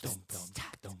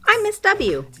I'm Miss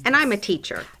W, and I'm a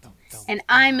teacher. And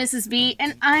I'm Mrs. B,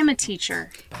 and I'm a teacher.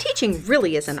 Teaching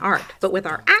really is an art, but with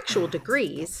our actual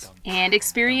degrees and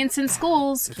experience in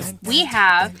schools, we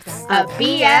have a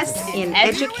BS in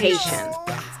education.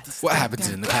 What happens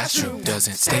in the classroom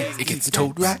doesn't stay. It gets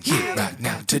told right here, right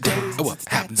now, today. What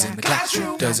happens in the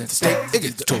classroom doesn't stay. It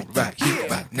gets told right here,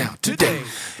 right now, today.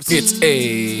 It's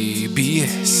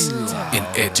ABS in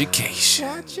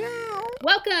education.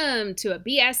 Welcome to a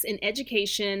BS in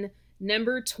education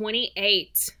number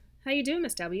 28. How you doing,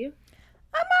 Miss W?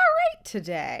 I'm all right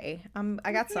today.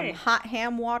 I got some hot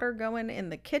ham water going in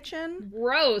the kitchen.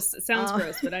 Gross. It sounds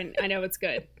gross, but I know it's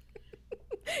good.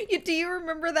 Do you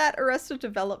remember that Arrested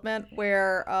Development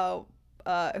where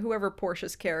whoever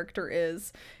Portia's character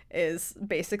is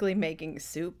basically making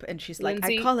soup, and she's like,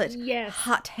 Lindsay, I call it yes,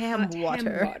 hot ham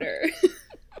water.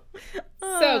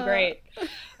 So great.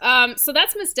 So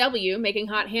that's Miss W making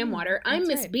hot ham water. I'm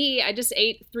Miss B. I just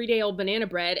ate 3-day-old banana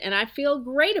bread, and I feel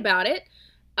great about it.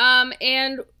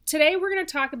 And today we're going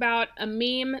to talk about a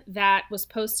meme that was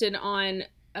posted on,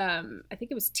 I think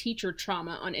it was Teacher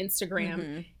Trauma on Instagram.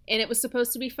 Mm-hmm. And it was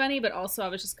supposed to be funny, but also I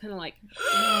was just kind of like,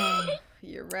 oh.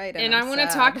 You're right. And I want to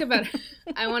talk about it.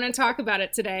 I want to talk about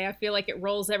it today. I feel like it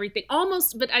rolls everything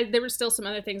almost, but there were still some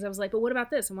other things. I was like, but what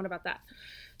about this? And what about that?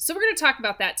 So we're going to talk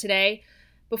about that today.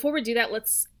 Before we do that,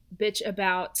 let's bitch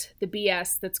about the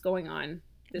BS that's going on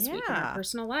this week in our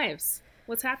personal lives.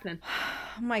 What's happening?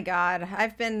 Oh my God.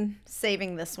 I've been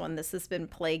saving this one. This has been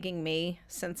plaguing me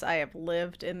since I have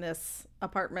lived in this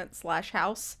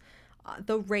apartment/house.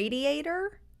 The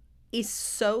radiator is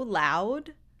so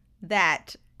loud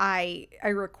that I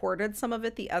recorded some of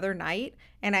it the other night,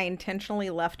 and I intentionally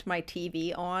left my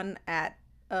TV on at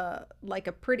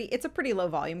it's a pretty low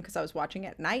volume because I was watching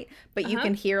at night, but you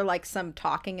can hear like some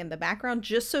talking in the background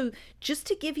just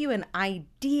to give you an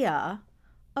idea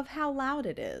of how loud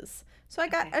it is. So I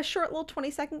got a short little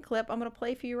 20-second clip I'm going to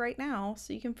play for you right now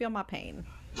so you can feel my pain.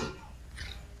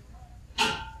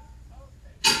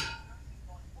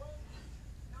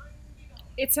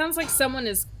 It sounds like someone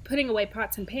is putting away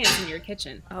pots and pans in your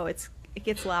kitchen. Oh, it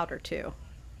gets louder too.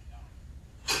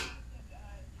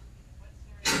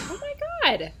 Oh my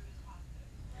God.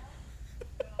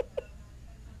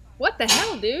 What the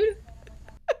hell, dude?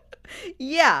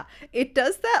 Yeah, it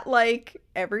does that like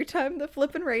every time the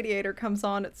flippin' radiator comes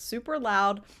on. It's super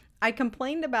loud. I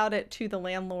complained about it to the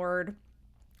landlord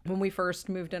when we first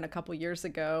moved in a couple years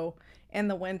ago in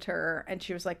the winter, and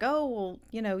she was like, oh,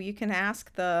 well, you can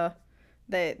ask the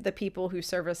people who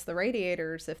service the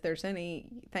radiators if there's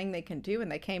anything they can do.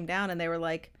 And they came down and they were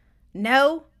like,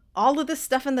 no, all of this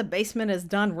stuff in the basement is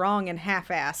done wrong and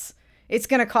half-ass. It's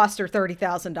going to cost her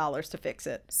 $30,000 to fix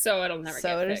it. So it'll never get fixed.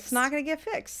 So it's not going to get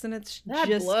fixed. And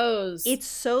that blows. It's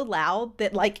so loud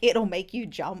that like it'll make you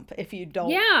jump if you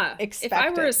don't expect it. If I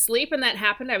were asleep and that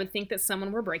happened, I would think that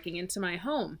someone were breaking into my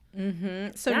home.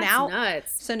 Mm-hmm. So that's now,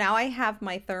 nuts. So now I have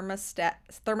my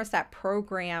thermostat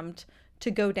programmed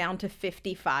to go down to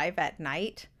 55 at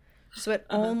night. So it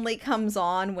only comes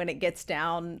on when it gets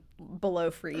down below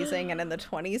freezing and in the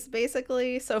 20s,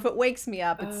 basically. So if it wakes me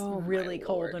up, it's really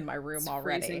cold in my room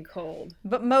already. Freezing cold.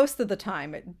 But most of the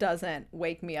time, it doesn't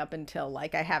wake me up until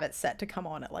like I have it set to come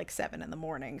on at like 7 in the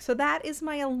morning. So that is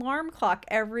my alarm clock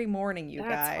every morning, you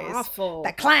guys. That's awful.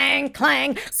 That clang,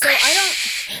 clang. So I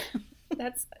don't.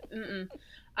 That's.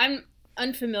 I'm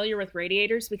unfamiliar with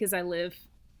radiators because I live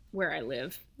where I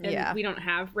live, and we don't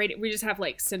have we just have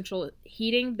like central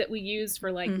heating that we use for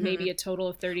like maybe a total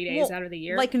of 30 days out of the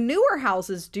year. Like newer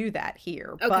houses do that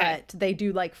here, but they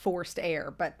do like forced air.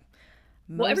 But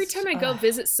every time I go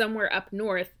visit somewhere up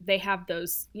north, they have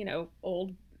those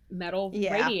old metal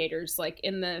radiators like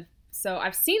so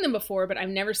I've seen them before, but I've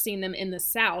never seen them in the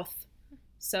South.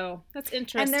 So that's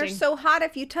interesting. And they're so hot,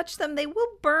 if you touch them, they will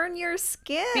burn your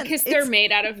skin. Because they're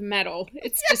made out of metal.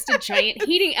 It's just a giant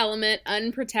heating element,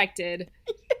 unprotected.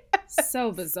 Yes.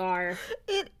 So bizarre.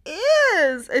 It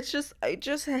is. I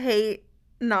just hate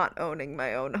not owning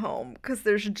my own home because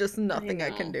there's just nothing I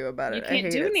can do about it. You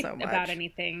can't do anything so much. about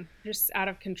anything. You're just out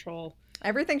of control.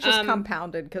 Everything's just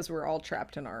compounded because we're all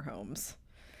trapped in our homes.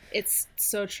 It's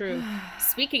so true.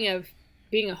 Speaking of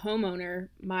being a homeowner,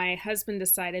 my husband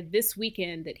decided this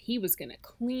weekend that he was going to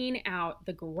clean out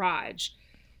the garage.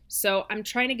 So I'm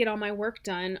trying to get all my work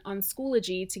done on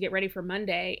Schoology to get ready for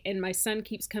Monday. And my son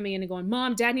keeps coming in and going,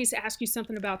 Mom, Dad needs to ask you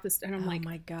something about this. And I'm like, oh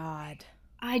my God.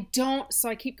 I don't. So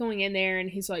I keep going in there and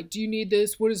he's like, do you need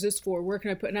this? What is this for? Where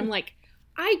can I put it? And I'm like,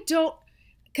 I don't.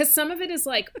 Because some of it is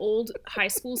like old high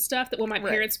school stuff that when my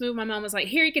parents moved, my mom was like,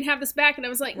 here, you can have this back. And I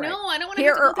was like, no, I don't want to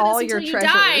have to go through this until you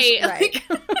die. Right.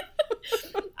 Like,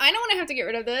 I don't want to have to get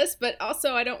rid of this, but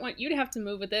also I don't want you to have to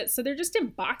move with it. So they're just in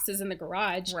boxes in the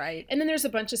garage. Right. And then there's a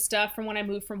bunch of stuff from when I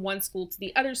moved from one school to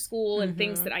the other school and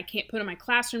things that I can't put in my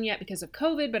classroom yet because of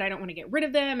COVID, but I don't want to get rid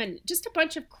of them, and just a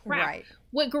bunch of crap. Right.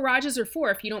 What garages are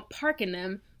for if you don't park in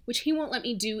them, which he won't let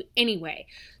me do anyway.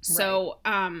 So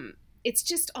it's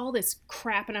just all this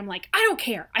crap, and I'm like, I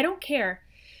don't care.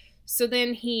 So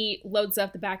then he loads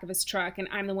up the back of his truck, and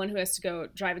I'm the one who has to go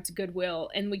drive it to Goodwill.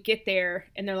 And we get there,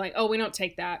 and they're like, oh, we don't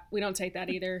take that. We don't take that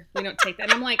either. We don't take that.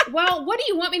 And I'm like, well, what do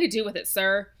you want me to do with it,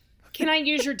 sir? Can I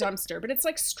use your dumpster? But it's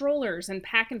like strollers and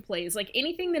pack and plays. Like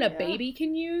anything that a baby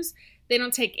can use, they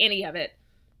don't take any of it.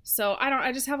 So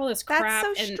I just have all this crap.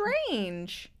 That's so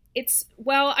strange.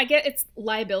 I get it's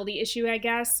liability issue, I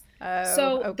guess. Oh,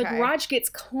 so the okay. garage gets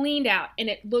cleaned out and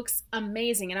it looks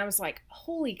amazing. And I was like,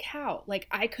 holy cow. Like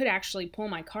I could actually pull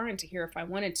my car into here if I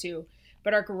wanted to,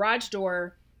 but our garage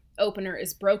door opener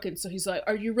is broken. So he's like,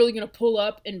 are you really going to pull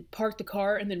up and park the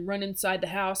car and then run inside the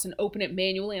house and open it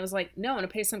manually? And I was like, no, I'm going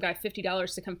to pay some guy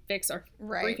 $50 to come fix our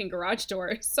freaking garage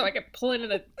door so I could pull into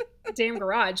the damn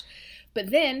garage. But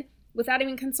then, without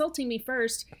even consulting me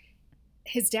first,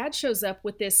 his dad shows up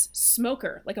with this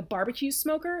smoker, like a barbecue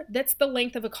smoker, that's the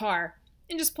length of a car,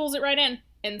 and just pulls it right in.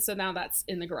 And so now that's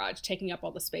in the garage, taking up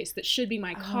all the space that should be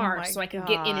my car, so I can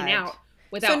get in and out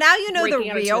without. So now you know the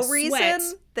breaking out into real a sweat.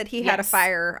 reason that he had a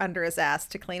fire under his ass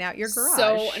to clean out your garage.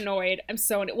 So annoyed. I'm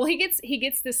so annoyed. Well, he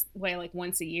gets this way like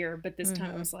once a year, but this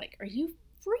time I was like, are you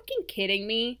freaking kidding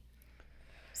me?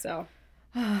 So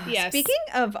yes. Speaking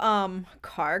of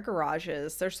car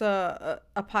garages, there's a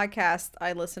podcast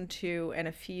I listened to, and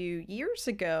a few years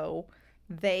ago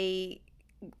they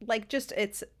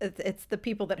it's the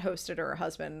people that hosted are a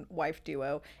husband wife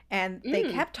duo, and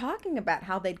they kept talking about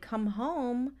how they'd come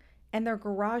home and their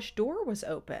garage door was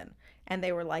open, and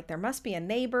they were like, there must be a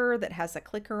neighbor that has a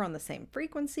clicker on the same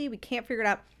frequency, we can't figure it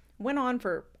out. Went on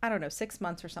for, I don't know, 6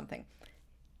 months or something.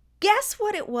 Guess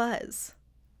what it was?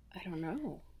 I don't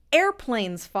know.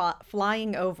 Airplanes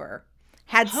flying over.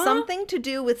 Had something to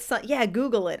do with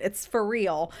Google it, it's for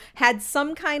real. Had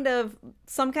some kind of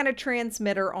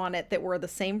transmitter on it that were the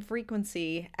same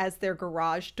frequency as their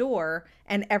garage door,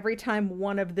 and every time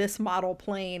one of this model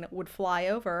plane would fly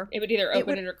over, it would either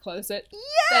open it or close it.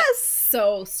 Yes. That's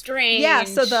so strange. Yeah,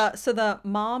 so the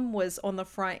mom was on the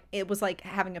front. It was like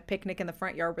having a picnic in the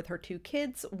front yard with her 2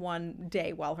 kids one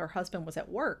day while her husband was at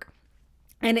work.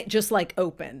 And it just like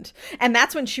opened. And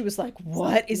that's when she was like,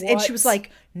 what? And she was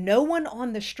like, no one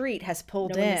on the street has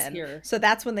pulled in. Here. So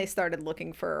that's when they started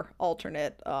looking for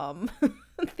alternate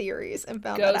theories and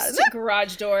found Ghost that out.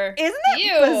 garage door. Isn't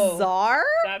that bizarre?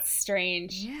 That's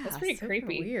strange. Yeah, that's pretty super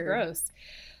creepy. weird. Gross.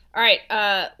 All right,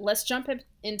 let's jump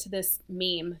into this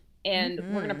meme. And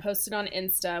we're going to post it on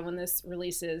Insta when this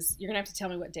releases. You're going to have to tell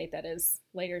me what date that is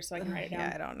later so I can write it down.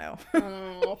 Yeah, I don't know.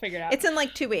 I'll figure it out. It's in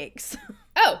like 2 weeks.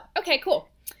 Oh, okay, cool.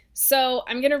 So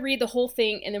I'm going to read the whole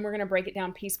thing, and then we're going to break it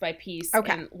down piece by piece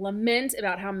and lament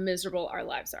about how miserable our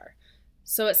lives are.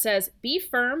 So it says, be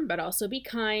firm, but also be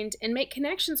kind, and make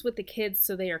connections with the kids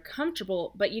so they are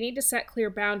comfortable, but you need to set clear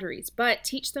boundaries. But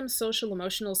teach them social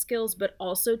emotional skills, but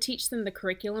also teach them the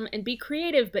curriculum, and be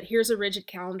creative, but here's a rigid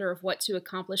calendar of what to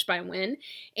accomplish by when,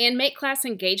 and make class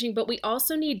engaging, but we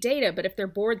also need data, but if they're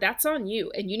bored, that's on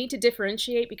you, and you need to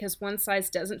differentiate because one size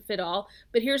doesn't fit all,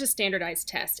 but here's a standardized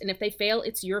test, and if they fail,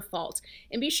 it's your fault.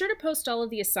 And be sure to post all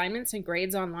of the assignments and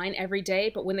grades online every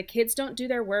day, but when the kids don't do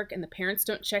their work and the parents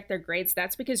don't check their grades,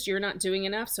 that's because you're not doing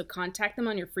enough, so contact them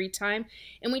on your free time.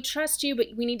 And we trust you, but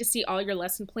we need to see all your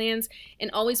lesson plans, and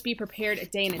always be prepared a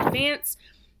day in advance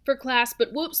for class.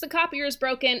 But whoops, the copier is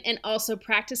broken. And also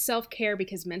practice self-care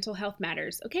because mental health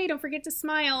matters. Okay, don't forget to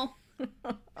smile.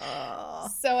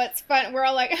 So it's fun. We're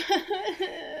all like,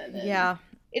 yeah.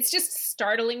 It's just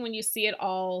startling when you see it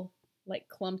all like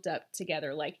clumped up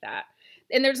together like that.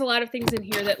 And there's a lot of things in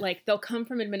here that like they'll come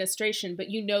from administration, but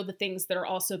you know the things that are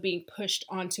also being pushed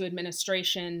onto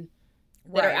administration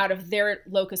that are out of their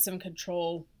locus of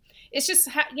control. It's just,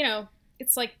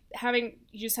 it's like you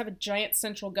just have a giant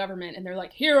central government and they're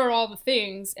like, here are all the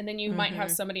things. And then you might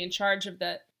have somebody in charge of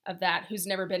that who's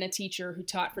never been a teacher, who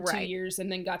taught for 2 years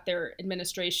and then got their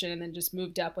administration and then just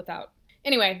moved up without.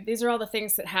 Anyway, these are all the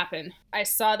things that happen. I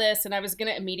saw this and I was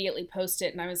going to immediately post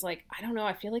it and I was like, I don't know.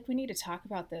 I feel like we need to talk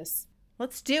about this.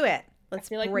 Let's do it. Let's I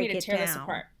feel like break we need to tear it this down.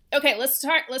 apart. Okay, let's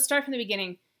start from the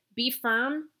beginning. Be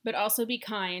firm, but also be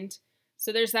kind.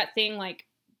 So there's that thing like,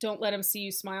 don't let them see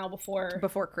you smile before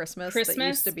Christmas. That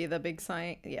used to be the big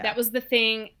sign. Yeah, that was the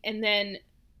thing. And then,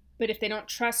 but if they don't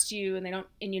trust you and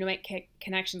you don't make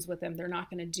connections with them, they're not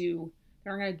going to do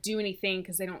anything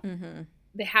because they don't.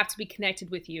 They have to be connected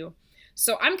with you.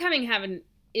 So I'm having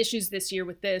issues this year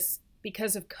with this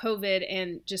because of COVID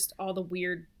and just all the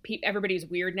weird everybody's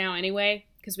weird now anyway,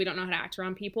 because we don't know how to act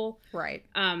around people. Right.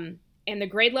 And the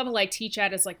grade level I teach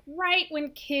at is like right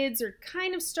when kids are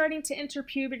kind of starting to enter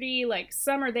puberty, like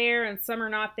some are there and some are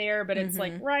not there, but it's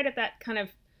like right at that kind of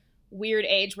weird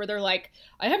age where they're like,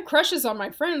 I have crushes on my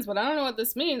friends, but I don't know what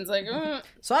this means. Like,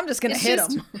 so I'm just going to hit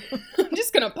them. I'm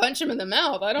just going to punch them in the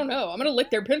mouth. I don't know. I'm going to lick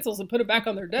their pencils and put it back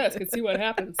on their desk and see what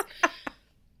happens.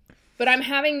 But I'm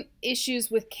having issues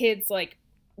with kids like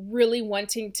really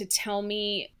wanting to tell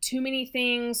me too many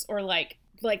things, or like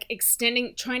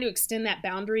trying to extend that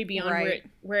boundary beyond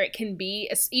where it can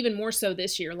be, even more so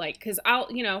this year. Like, because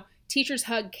teachers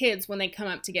hug kids when they come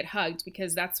up to get hugged,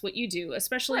 because that's what you do,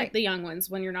 especially the young ones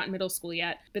when you're not in middle school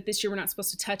yet. But this year we're not supposed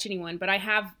to touch anyone. But I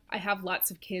have lots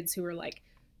of kids who are like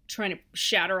trying to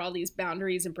shatter all these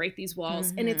boundaries and break these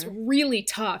walls. And it's really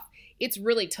tough. It's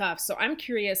really tough. So I'm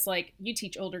curious, like, you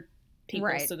teach older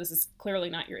people, so this is clearly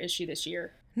not your issue this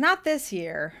year. Not this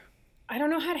year. I don't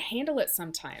know how to handle it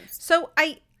sometimes. So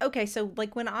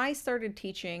like when I started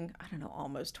teaching, I don't know,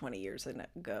 almost 20 years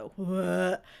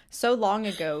ago, so long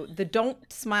ago, the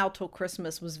Don't Smile Till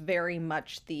Christmas was very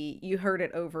much you heard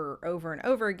it over and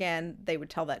over again. They would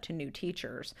tell that to new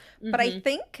teachers. But I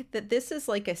think that this is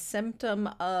like a symptom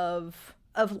of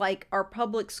like our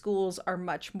public schools are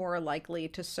much more likely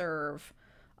to serve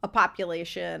a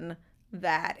population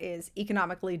that is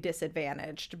economically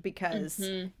disadvantaged, because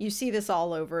you see this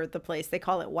all over the place. They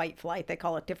call it white flight. They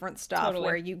call it different stuff,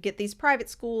 where you get these private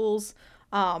schools.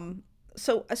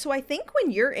 So I think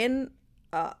when you're in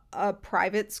a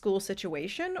private school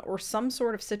situation, or some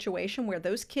sort of situation where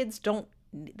those kids don't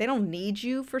need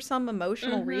you for some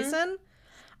emotional reason,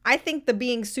 I think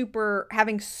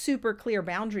having super clear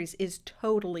boundaries is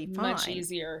totally fine. Much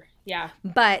easier. Yeah.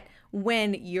 But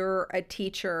when you're a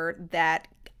teacher that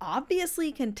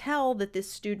obviously can tell that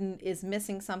this student is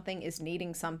missing something, is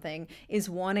needing something, is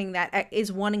wanting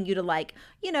you to, like,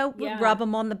 rub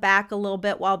them on the back a little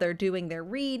bit while they're doing their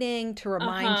reading, to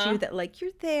remind you that, like, you're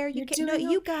there, you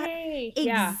got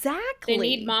exactly. They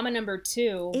need mama number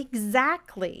 2.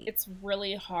 Exactly. It's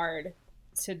really hard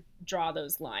to draw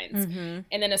those lines.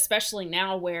 And then especially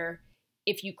now, where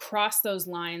if you cross those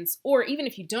lines, or even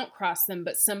if you don't cross them,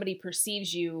 but somebody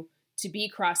perceives you to be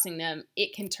crossing them,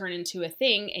 it can turn into a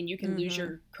thing, and you can lose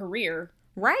your career.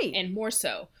 Right. And more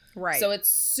so. Right. So it's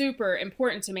super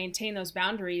important to maintain those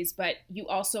boundaries, but you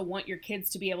also want your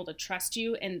kids to be able to trust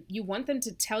you, and you want them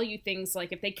to tell you things,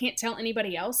 like if they can't tell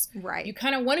anybody else, you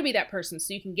kind of want to be that person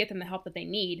so you can get them the help that they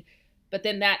need. But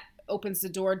then that opens the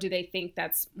door. Do they think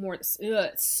that's more?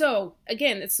 So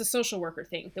again, it's the social worker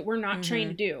thing that we're not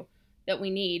trained to do, that we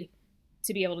need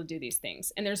to be able to do these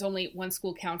things. And there's only one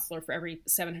school counselor for every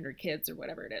 700 kids or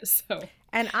whatever it is. So,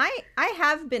 and I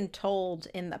have been told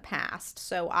in the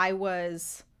past,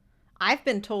 I've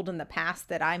been told in the past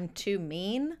that I'm too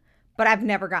mean, but I've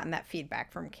never gotten that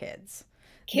feedback from kids.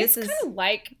 Kids kind of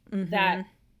like that.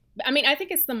 I mean, I think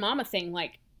it's the mama thing.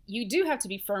 Like, you do have to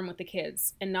be firm with the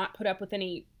kids and not put up with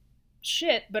any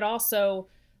shit, but also,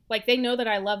 like, they know that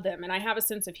I love them and I have a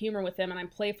sense of humor with them and I'm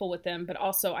playful with them, but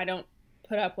also I don't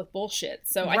put up with bullshit.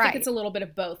 So I think it's a little bit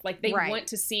of both. Like, they want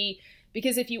to see,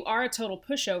 because if you are a total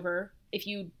pushover, if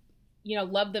you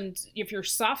love them, if you're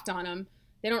soft on them,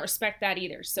 they don't respect that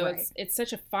either. So it's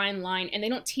such a fine line, and they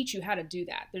don't teach you how to do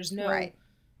that. There's no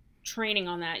training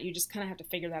on that. You just kind of have to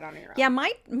figure that out on your own. Yeah,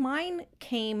 mine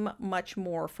came much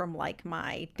more from like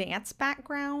my dance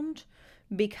background,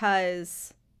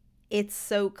 because it's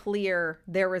so clear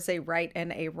there is a right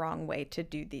and a wrong way to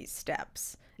do these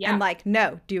steps. Yeah. And like,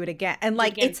 no, do it again. And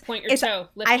like, point your toe.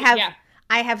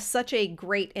 I have such a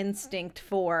great instinct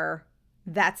for,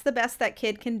 that's the best that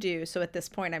kid can do. So at this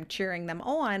point, I'm cheering them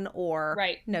on, or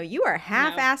no, you are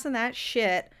half-assing that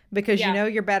shit because you know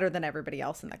you're better than everybody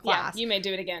else in the class. Yeah, you may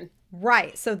do it again.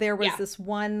 Right. So there was this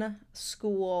one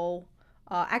school,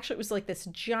 actually it was like this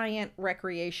giant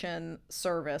recreation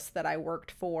service that I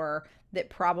worked for that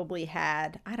probably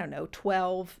had, I don't know,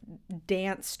 12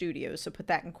 dance studios. So put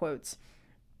that in quotes,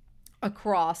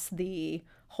 across the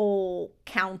whole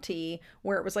county,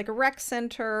 where it was like a rec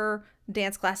center.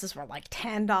 Dance classes were like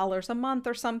 $10 a month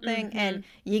or something, and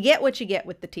you get what you get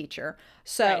with the teacher.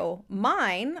 So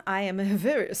mine, I am a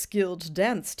very skilled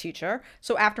dance teacher.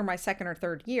 So after my second or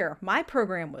third year, my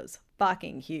program was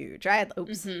fucking huge. I had,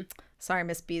 sorry,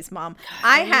 Miss B's mom.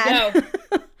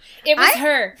 It was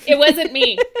her. It wasn't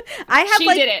me. She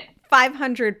did it.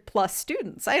 500 plus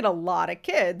students. I had a lot of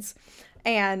kids.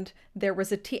 And there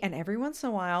was and every once in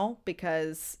a while,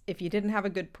 because if you didn't have a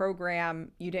good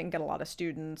program, you didn't get a lot of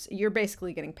students, you're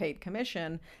basically getting paid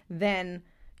commission, then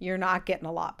you're not getting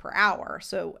a lot per hour.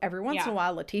 So every once Yeah. in a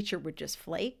while, a teacher would just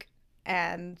flake.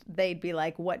 And they'd be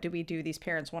like, what do we do? These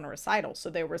parents want a recital. So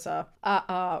there was a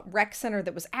rec center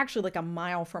that was actually like a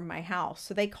mile from my house.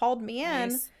 So they called me in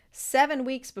Nice. 7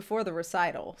 weeks before the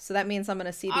recital. So that means I'm going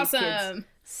to see these kids Awesome.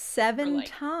 7 like-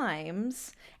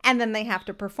 times. And then they have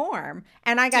to perform.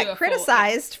 And I Do a got full-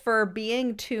 criticized for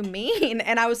being too mean.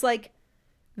 And I was like,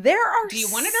 there are Do you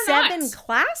want it or 7 not?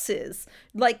 classes.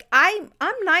 Like I'm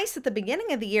nice at the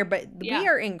beginning of the year, but Yeah. we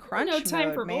are in crunch No time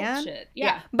mode, for man. bullshit.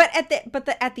 Yeah. But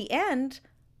at the end,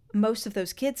 most of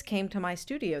those kids came to my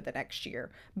studio the next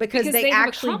year because Because they they have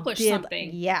actually accomplished did something.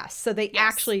 Yes, so they Yes.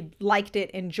 actually liked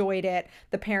it, enjoyed it.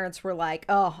 The parents were like,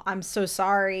 "Oh, I'm so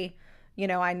sorry. You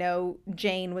know, I know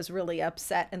Jane was really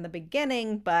upset in the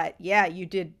beginning, but yeah, you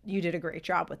did a great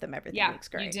job with them. Everything Yeah, looks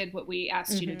great." you did what we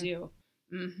asked you to do.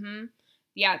 Mm-hmm.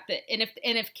 Yeah, and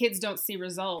if kids don't see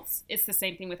results, it's the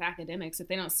same thing with academics. If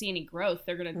they don't see any growth,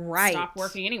 they're gonna Right. stop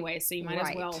working anyway. So you might as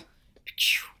Right. well,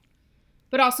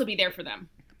 but also be there for them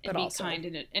and But be also- kind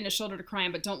and a shoulder to cry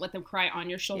on. But don't let them cry on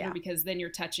your shoulder Yeah. because then you're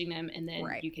touching them, and then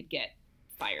Right. you could get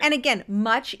fired. And again,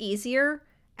 much easier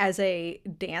as a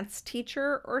dance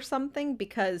teacher or something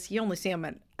because you only see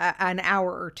them an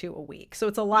hour or two a week. So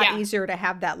it's a lot Yeah. easier to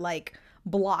have that like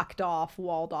blocked off,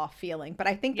 walled off feeling. But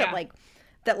I think Yeah.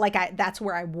 that's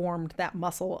where I warmed that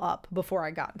muscle up before I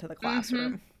got into the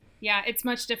classroom. Yeah, it's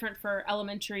much different for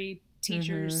elementary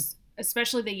teachers,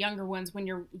 especially the younger ones when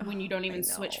you don't even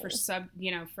switch for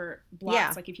for blocks.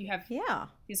 Yeah. Like if you have Yeah.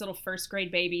 these little first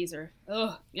grade babies or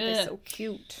They're so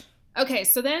cute. Okay,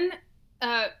 so then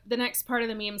the next part of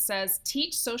the meme says,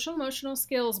 teach social emotional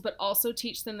skills, but also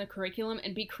teach them the curriculum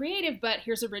and be creative, but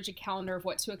here's a rigid calendar of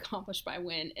what to accomplish by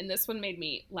when. And this one made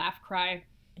me laugh, cry.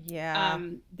 Yeah.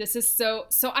 This is so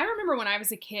I remember when I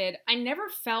was a kid, I never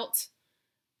felt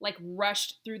like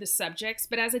rushed through the subjects,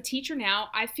 but as a teacher now,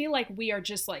 I feel like we are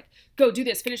just like, go do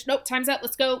this, finish, nope, time's up,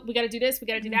 let's go, we got to do this, we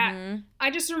got to do that. Mhm. I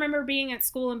just remember being at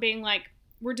school and being like,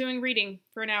 we're doing reading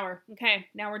for an hour. Okay,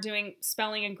 now we're doing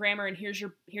spelling and grammar, and here's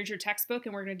your textbook,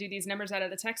 and we're going to do these numbers out of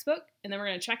the textbook, and then we're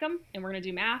going to check them, and we're going to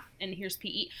do math, and here's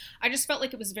PE. I just felt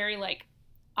like it was very like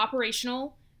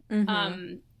operational,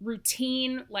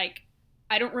 routine. Like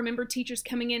I don't remember teachers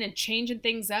coming in and changing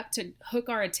things up to hook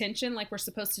our attention like we're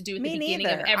supposed to do at Me the beginning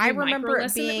neither. of every I remember micro it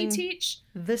lesson that we being teach.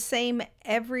 The same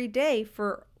every day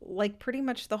for like pretty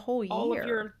much the whole year. All of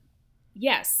your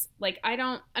yes, like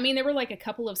there were like a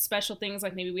couple of special things,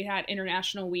 like maybe we had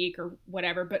International Week or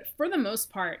whatever, but for the most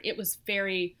part it was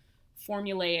very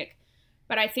formulaic.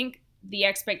 But I think the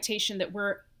expectation that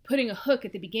we're putting a hook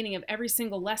at the beginning of every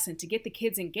single lesson to get the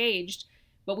kids engaged,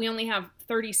 but we only have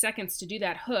 30 seconds to do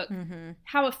that hook,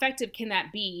 how effective can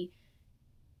that be?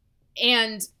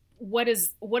 And what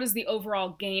is the overall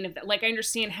gain of that? Like I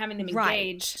understand having them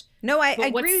engaged. No, I but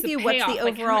agree what's with the you. What's payoff? the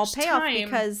Like, how overall much payoff? time-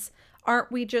 Because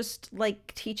aren't we just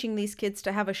like teaching these kids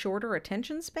to have a shorter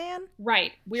attention span?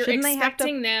 Right. We're Shouldn't they have to-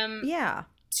 expecting them Yeah.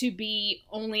 to be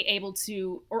only able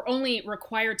to, or only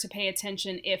required to pay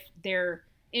attention if they're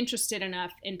interested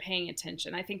enough in paying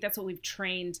attention. I think that's what we've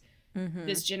trained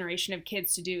this generation of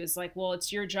kids to do, is like, well,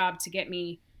 it's your job to get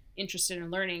me interested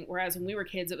in learning. Whereas when we were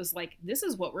kids, it was like, this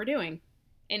is what we're doing,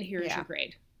 and here's Yeah. your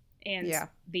grade, and Yeah.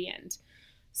 the end.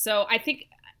 So I think,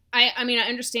 I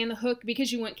understand the hook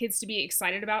because you want kids to be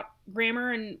excited about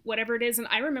grammar and whatever it is. And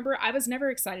I remember I was never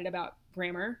excited about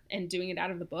grammar and doing it out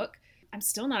of the book. I'm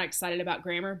still not excited about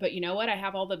grammar, but you know what? I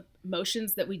have all the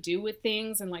motions that we do with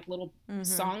things and like little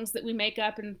songs that we make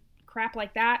up and crap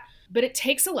like that. But it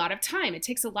takes a lot of time. It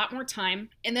takes a lot more time.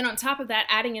 And then on top of that,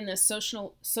 adding in this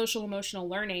social emotional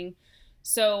learning.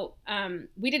 So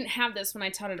we didn't have this when I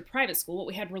taught at a private school, but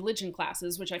we had religion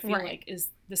classes, which I feel Right. like is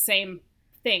the same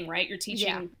thing, right? You're teaching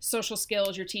Yeah. social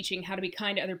skills, you're teaching how to be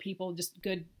kind to other people, just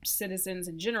good citizens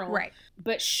in general. Right.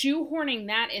 But shoehorning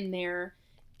that in there,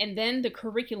 and then the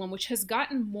curriculum, which has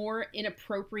gotten more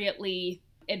inappropriately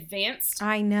advanced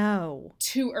I know.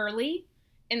 too early.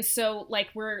 And so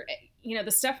like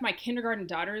the stuff my kindergarten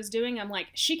daughter is doing, I'm like,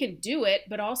 she can do it,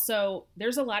 but also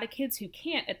there's a lot of kids who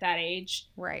can't at that age,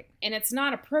 Right. and it's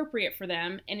not appropriate for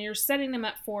them, and you're setting them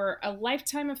up for a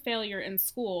lifetime of failure in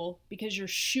school because you're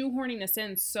shoehorning this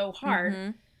in so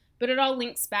hard. But it all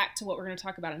links back to what we're going to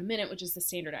talk about in a minute, which is the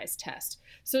standardized test.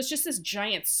 So it's just this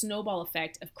giant snowball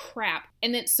effect of crap.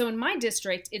 And then so in my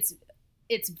district, it's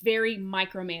very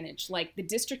micromanaged. Like the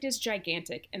district is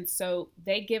gigantic, and so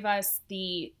they give us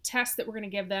the test that we're going to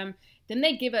give them. Then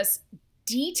they give us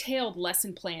detailed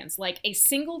lesson plans. Like a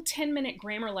single 10-minute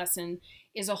grammar lesson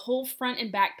is a whole front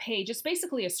and back page. It's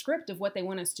basically a script of what they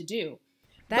want us to do.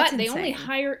 That's but they only insane.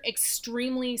 hire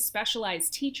extremely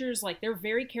specialized teachers. Like they're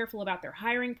very careful about their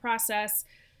hiring process.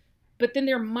 but then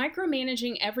they're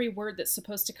micromanaging every word that's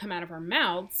supposed to come out of our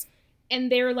mouths. And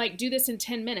they're like, do this in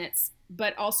 10 minutes,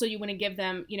 but also you want to give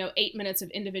them, 8 minutes of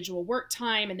individual work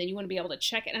time, and then you want to be able to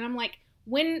check it. And I'm like,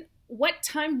 what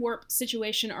time warp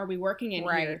situation are we working in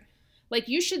here? Like,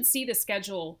 you should see the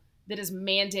schedule that is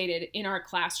mandated in our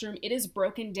classroom. It is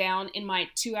broken down in my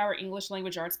 2-hour English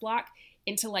language arts block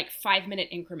into like 5-minute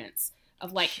increments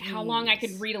of like how long I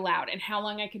could read aloud, and how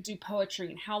long I could do poetry,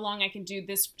 and how long I can do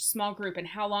this small group, and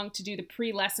how long to do the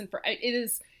pre-lesson for. It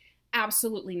is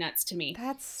absolutely nuts to me.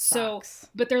 That sucks.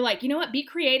 But they're like, you know what? Be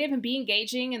creative and be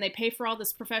engaging, and they pay for all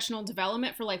this professional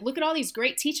development for like, look at all these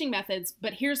great teaching methods,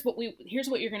 but here's what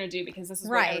you're going to do, because this is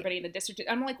what everybody in the district did.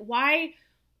 I'm like, why?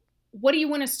 What do you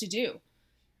want us to do?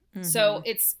 Mm-hmm. So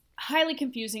it's highly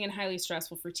confusing and highly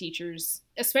stressful for teachers,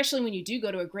 especially when you do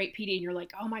go to a great PD and you're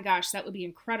like, oh my gosh, that would be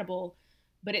incredible.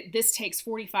 But this takes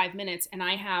 45 minutes and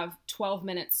I have 12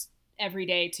 minutes every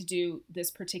day to do this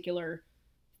particular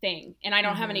thing. And I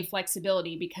don't have any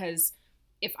flexibility, because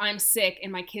if I'm sick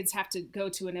and my kids have to go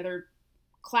to another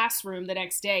classroom the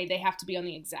next day, they have to be on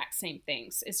the exact same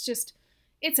things.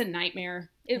 It's a nightmare.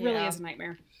 It really is a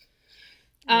nightmare.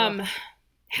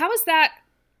 How is that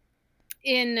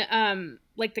in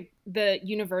like the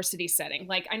university setting?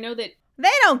 Like, I know that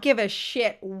they don't give a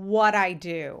shit what I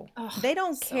do. They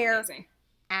don't care amazing.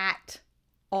 At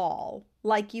all.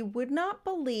 Like, you would not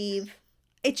believe.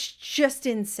 It's just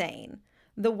insane.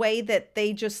 The way that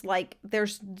they just like,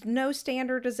 there's no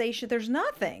standardization. There's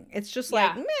nothing. It's just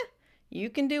like, meh, you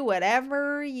can do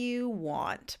whatever you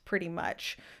want, pretty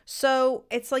much. So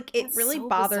it's like, it really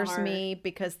bothers me,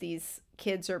 because these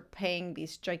kids are paying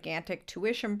these gigantic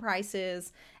tuition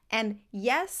prices. And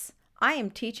yes, I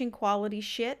am teaching quality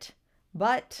shit,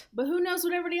 but who knows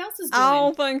what everybody else is doing? I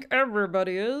don't think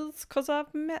everybody is, because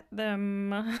I've met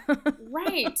them.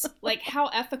 Right. Like, how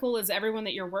ethical is everyone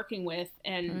that you're working with?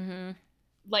 And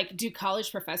like, do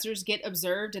college professors get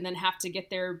observed and then have to get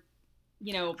their,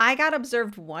 I got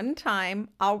observed one time.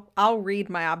 I'll read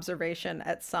my observation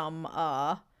at some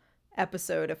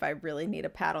episode if I really need a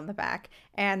pat on the back.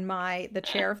 And the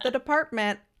chair of the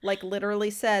department like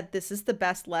literally said, this is the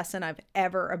best lesson I've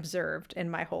ever observed in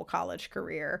my whole college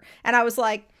career. And I was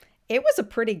like, it was a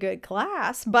pretty good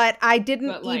class, but I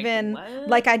didn't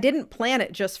I didn't plan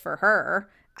it just for her.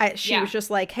 She was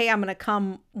just like, hey, I'm going to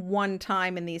come one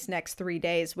time in these next 3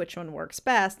 days. Which one works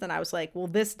best? And I was like, well,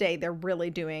 this day they're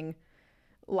really doing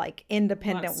like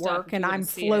independent work and I'm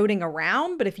floating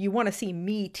around. But if you want to see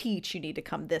me teach, you need to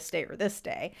come this day or this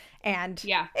day. And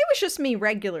it was just me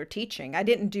regular teaching. I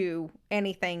didn't do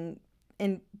anything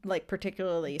in like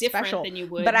particularly different special than you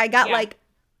would. But I got like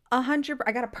 100.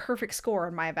 I got a perfect score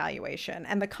in my evaluation.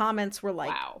 And the comments were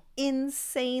like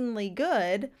insanely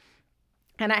good.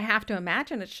 And I have to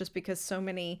imagine it's just because so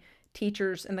many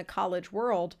teachers in the college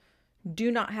world do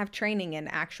not have training in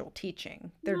actual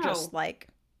teaching. They're just like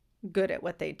good at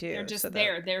what they do. They're just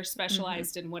there. They're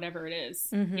specialized in whatever it is.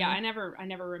 Yeah, I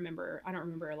don't remember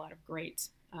a lot of great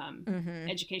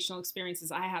educational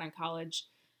experiences I had in college,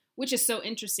 which is so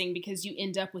interesting because you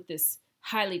end up with this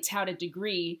highly touted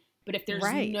degree, but if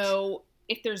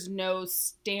there's no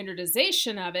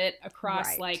standardization of it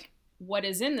across like what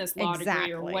is in this law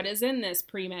degree or what is in this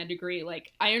pre-med degree,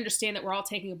 like I understand that we're all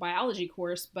taking a biology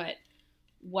course, but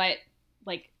what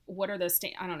are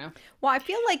the I don't know. Well, I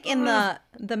feel like in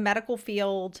the medical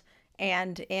field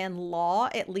and in law,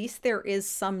 at least there is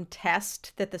some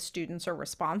test that the students are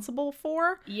responsible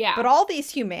for. Yeah. But all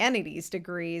these humanities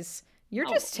degrees, you're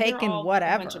just taking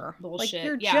whatever. Like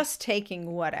you're just taking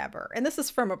whatever. And this is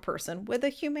from a person with a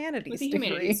humanities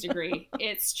degree.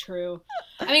 It's true.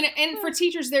 I mean, and for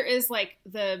teachers, there is like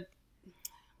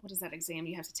what is that exam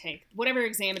you have to take? Whatever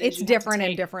exam it is. It's different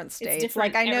in different states. It's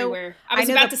different like I know everywhere. I was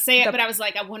about to say it, but I was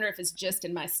like, I wonder if it's just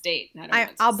in my state.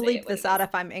 I'll bleep this out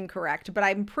if I'm incorrect, but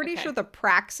I'm pretty sure the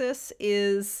praxis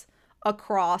is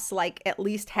across like at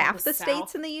least half the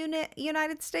states in the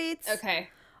United States. Okay.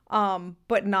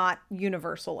 But not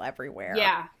universal everywhere.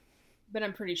 Yeah. But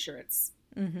I'm pretty sure it's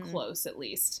close at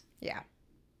least. Yeah.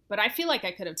 But I feel like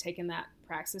I could have taken that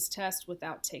praxis test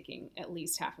without taking at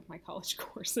least half of my college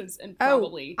courses and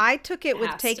probably I took it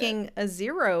with taking a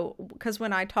 0 because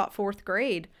when I taught 4th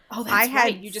grade, I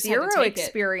had zero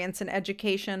experience in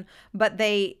education, but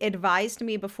they advised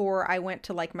me before I went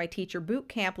to like my teacher boot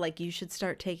camp, like you should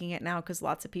start taking it now because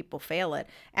lots of people fail it.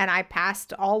 And I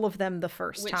passed all of them the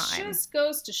first time. Which just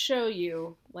goes to show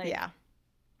you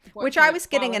which I was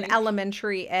getting an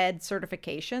elementary ed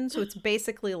certification. So it's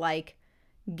basically like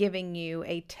giving you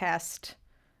a test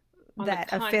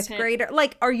that a 5th grader,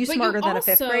 like, are you smarter than a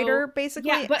 5th grader, basically?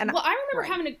 Yeah, but I remember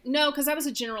having to, no, because I was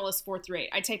a generalist 4th through 8.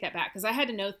 I take that back, because I had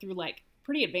to know through, like,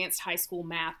 pretty advanced high school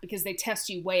math because they test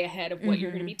you way ahead of what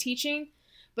you're going to be teaching.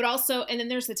 But also, and then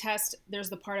there's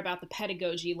the part about the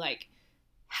pedagogy, like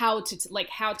how to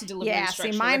deliver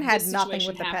instruction. See, mine if had this nothing situation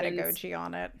with the happens. pedagogy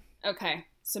on it. Okay.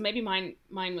 So maybe mine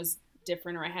was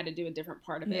different, or I had to do a different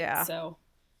part of it. Yeah. So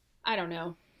I don't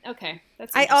know. Okay.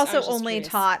 I also only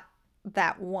taught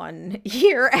that 1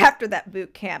 year after that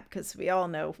boot camp, because we all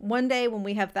know one day when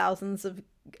we have thousands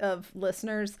of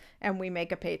listeners and we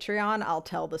make a Patreon, I'll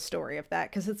tell the story of that,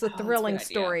 because it's a thrilling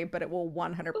story, but it will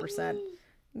 100%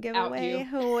 give Out away you.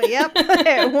 who. Yep,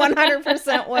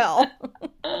 100% will.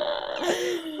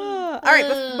 All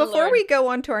right, before Lord. we go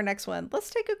on to our next one,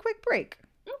 let's take a quick break.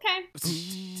 Okay.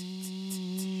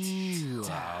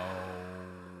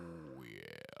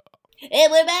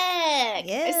 And we're back.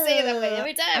 Yeah, I say it that way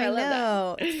every time. I love that.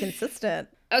 know. It's consistent.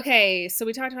 Okay, so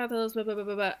we talked about those. Blah, blah, blah,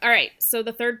 blah, blah. All right, so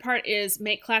the third part is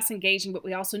make class engaging, but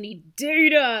we also need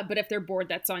data. But if they're bored,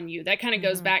 that's on you. That kind of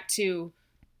goes back to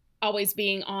always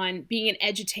being an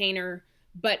edutainer,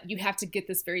 but you have to get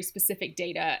this very specific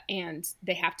data, and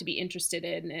they have to be interested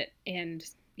in it. And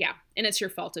yeah, and it's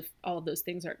your fault if all of those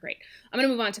things aren't great. I'm going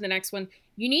to move on to the next one.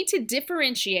 You need to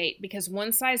differentiate, because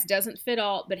one size doesn't fit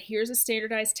all, but here's a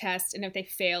standardized test, and if they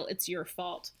fail, it's your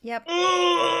fault. Yep.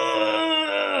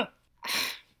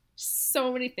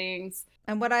 So many things.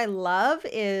 And what I love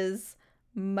is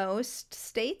most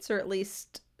states, or at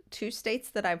least 2 states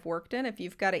that I've worked in, if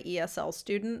you've got an ESL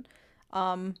student,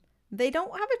 they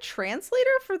don't have a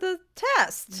translator for the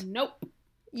test. Nope.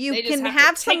 You They just can have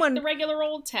have to take someone. the regular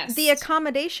old test. The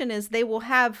accommodation is they will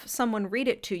have someone read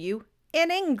it to you in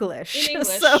English. in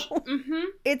English. So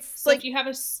it's So like, if you have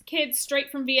a kid straight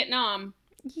from Vietnam,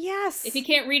 yes. if he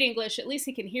can't read English, at least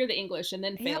he can hear the English and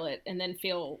then fail it, and then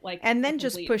feel like And a then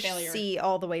just complete push failure. C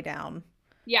all the way down.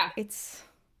 Yeah, It's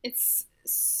it's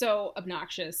so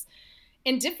obnoxious.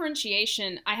 And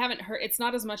differentiation, I haven't heard. It's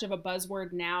not as much of a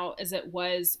buzzword now as it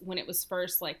was when it was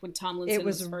first. Like when Tomlinson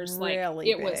was first,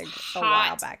 really it was big a while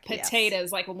hot back, yes.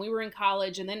 potatoes. Like when we were in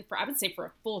college, and then I would say for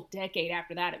a full decade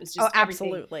after that, it was just oh, everything.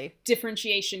 absolutely.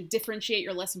 Differentiation, differentiate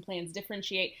your lesson plans,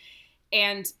 differentiate.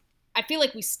 And I feel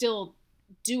like we still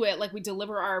do it. Like we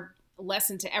deliver our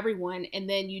lesson to everyone, and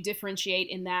then you differentiate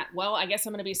in that, well, I guess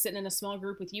I'm going to be sitting in a small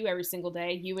group with you every single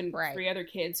day, you and Right. 3 other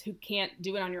kids who can't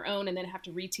do it on your own, and then have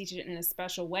to reteach it in a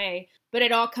special way. But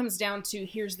it all comes down to,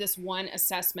 here's this one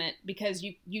assessment, because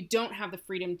you don't have the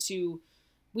freedom to,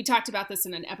 we talked about this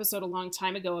in an episode a long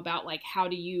time ago about like, how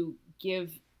do you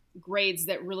give grades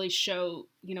that really show,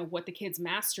 what the kid's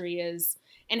mastery is,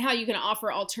 and how you can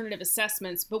offer alternative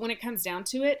assessments. But when it comes down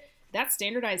to it, that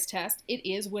standardized test, it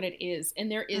is what it is.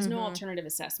 And there is no alternative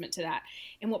assessment to that.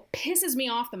 And what pisses me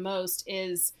off the most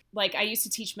is, like, I used to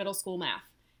teach middle school math.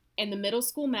 And the middle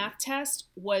school math test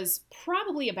was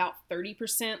probably about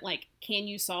 30%, like, can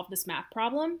you solve this math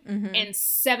problem? And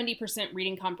 70%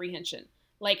 reading comprehension.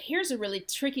 Like, here's a really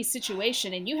tricky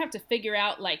situation, and you have to figure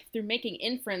out, like, through making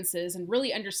inferences and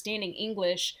really understanding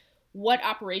English, what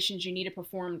operations you need to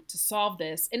perform to solve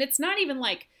this. And it's not even,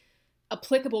 like,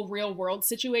 applicable real world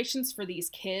situations for these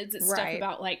kids. It's stuff Right.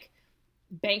 about like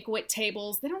banquet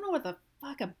tables. They don't know what the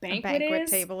fuck a banquet banquet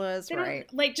is. table is, They don't-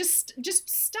 right. Like just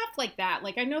stuff like that.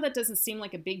 Like I know that doesn't seem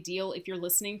like a big deal if you're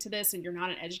listening to this and you're not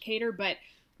an educator, but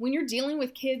when you're dealing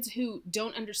with kids who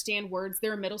don't understand words,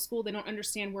 they're in middle school, they don't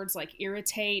understand words like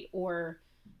irritate or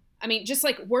just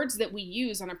like words that we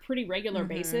use on a pretty regular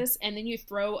basis, and then you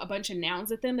throw a bunch of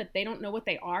nouns at them that they don't know what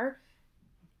they are.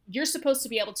 You're supposed to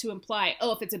be able to imply,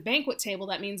 oh, if it's a banquet table,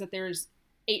 that means that there's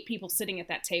 8 people sitting at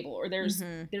that table, or there's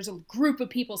a group of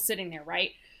people sitting there,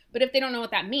 right? But if they don't know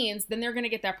what that means, then they're going to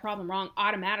get that problem wrong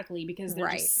automatically because they're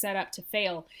Right. just set up to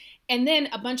fail. And then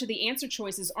a bunch of the answer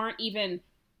choices aren't even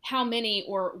how many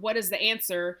or what is the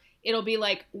answer. It'll be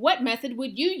like, what method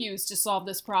would you use to solve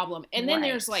this problem? And then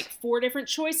there's Right. like 4 different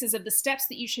choices of the steps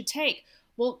that you should take.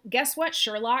 Well, guess what,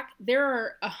 Sherlock?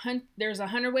 There's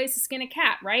 100 ways to skin a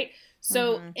cat, right?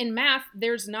 So in math,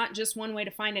 there's not just one way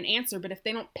to find an answer, but if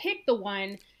they don't pick the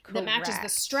one that matches the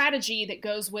Correct. strategy that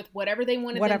goes with whatever they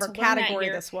wanted Whatever them to learn that category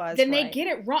year, this was, then they right. get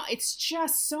it wrong. It's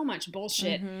just so much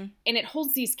bullshit. And it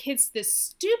holds these kids to this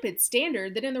stupid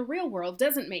standard that in the real world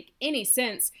doesn't make any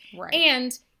sense. Right.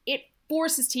 And it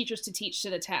forces teachers to teach to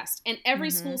the test. And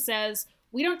every school says,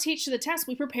 we don't teach to the test.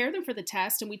 We prepare them for the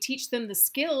test, and we teach them the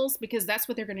skills because that's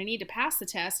what they're going to need to pass the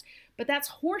test. But that's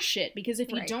horseshit, because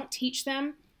if you Right. don't teach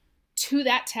them to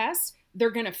that test, they're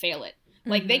going to fail it.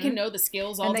 Like they can know the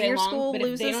skills all and then day your long, school but if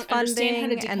loses they don't understand how to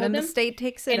funding, decode and then them, the state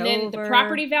takes it and then over. the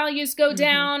property values go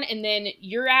down, and then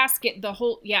your ass get the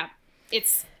whole,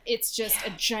 it's just a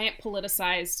giant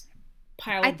politicized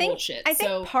pile of bullshit. I think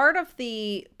So part of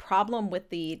the problem with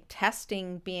the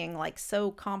testing being like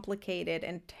so complicated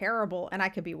and terrible, and I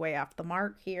could be way off the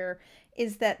mark here,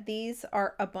 is that these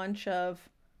are a bunch of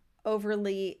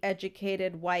overly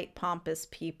educated white pompous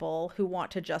people who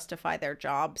want to justify their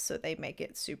jobs, so they make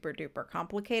it super duper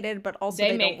complicated, but also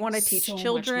they don't want to teach so much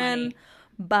children. money.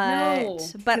 But No,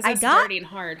 'cause I that's got dirty and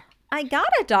hard. I got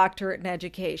a doctorate in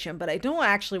education, but I don't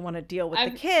actually want to deal with the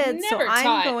I've kids. So never I'm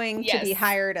taught. going to be Yes.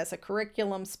 hired as a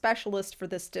curriculum specialist for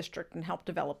this district and help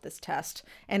develop this test.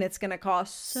 And it's going to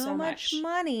cost so much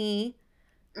money.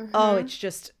 Oh,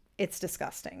 it's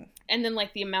disgusting. And then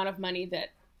like the amount of money that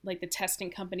like the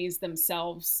testing companies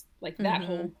themselves, like that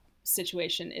whole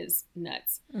situation is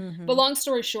nuts. But long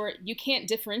story short, you can't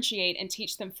differentiate and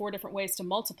teach them 4 different ways to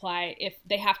multiply if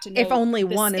they have to know If only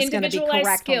this one is going to be individualized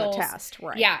correct on skills. the test,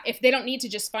 right? Yeah, if they don't need to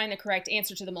just find the correct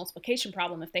answer to the multiplication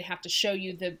problem, if they have to show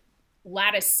you the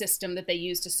lattice system that they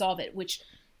use to solve it, which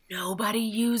nobody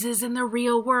uses in the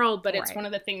real world, but it's Right. one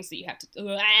of the things that you have to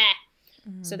do.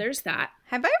 So there's that.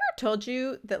 Have I ever told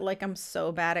you that like I'm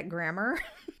so bad at grammar?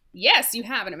 Yes, you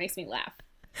have, and it makes me laugh.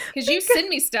 Because you send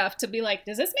me stuff to be like,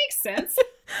 does this make sense?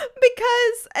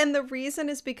 And the reason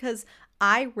is because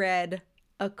I read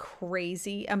a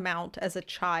crazy amount as a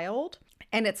child.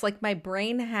 And it's like my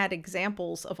brain had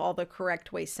examples of all the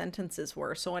correct way sentences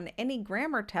were. So on any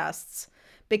grammar tests,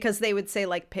 because they would say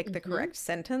like pick the correct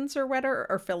sentence or whatever,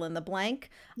 or fill in the blank,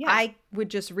 Yeah. I would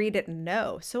just read it and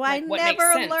know. So Like, I what makes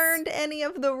never sense? learned any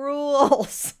of the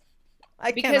rules.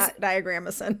 I Because- cannot diagram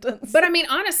a sentence. But I mean,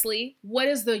 honestly, what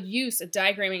is the use of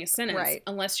diagramming a sentence Right.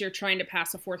 unless you're trying to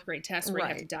pass a 4th grade test where you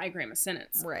have to Right. diagram a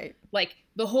sentence? Right. Like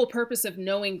the whole purpose of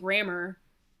knowing grammar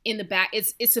in the back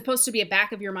it's supposed to be a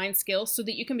back of your mind skill so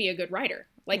that you can be a good writer.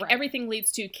 Like Right. everything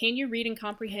leads to, can you read and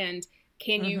comprehend?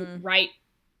 Can you write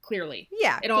clearly?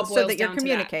 Yeah. It all so boils that you're down to that.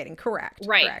 communicating. Correct.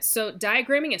 Right. Correct. So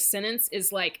diagramming a sentence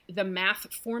is like the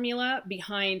math formula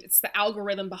behind, it's the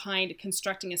algorithm behind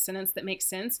constructing a sentence that makes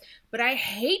sense. But I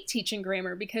hate teaching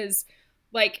grammar because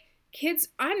like kids,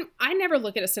 I never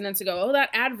look at a sentence and go, oh, that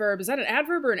adverb, is that an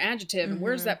adverb or an adjective? And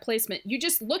where's that placement? You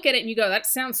just look at it and you go, that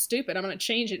sounds stupid. I'm going to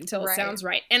change it until it Right. sounds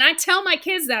right. And I tell my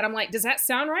kids that. I'm like, does that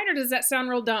sound right or does that sound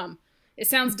real dumb? It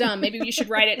sounds dumb. Maybe you should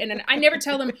write it. And then I never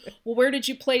tell them, well, where did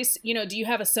you place, do you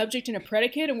have a subject and a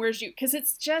predicate? And because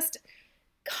it's just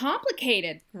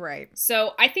complicated. Right.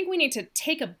 So I think we need to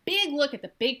take a big look at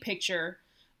the big picture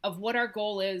of what our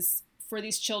goal is for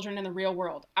these children in the real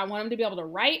world. I want them to be able to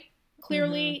write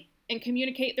clearly and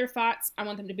communicate their thoughts. I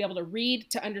want them to be able to read,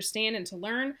 to understand, and to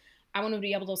learn. I want them to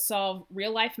be able to solve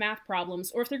real life math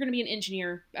problems, or if they're going to be an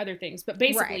engineer, other things, but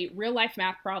basically real life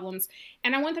math problems.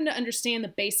 And I want them to understand the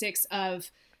basics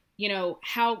of,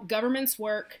 how governments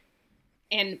work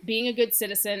and being a good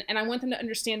citizen. And I want them to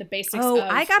understand the basics of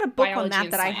I got a book on biology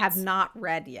and that I have science. not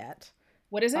read yet.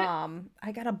 What is it?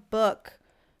 I got a book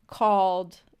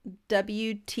called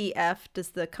WTF Does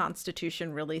the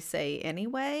Constitution Really Say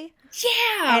Anyway?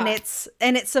 Yeah.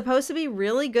 And it's supposed to be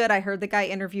really good. I heard the guy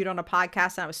interviewed on a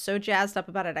podcast and I was so jazzed up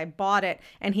about it. I bought it,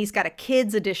 and he's got a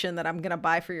kids edition that I'm going to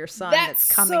buy for your son that's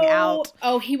coming out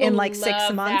he will in like 6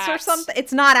 love months or that. something.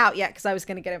 It's not out yet because I was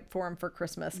going to get it for him for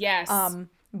Christmas. Yes.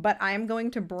 But I am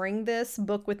going to bring this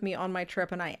book with me on my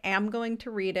trip, and I am going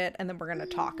to read it, and then we're going to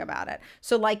talk about it.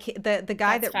 So like the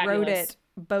guy That's that wrote fabulous. it,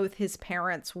 both his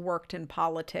parents worked in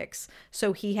politics.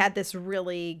 So he had this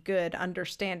really good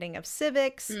understanding of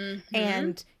civics,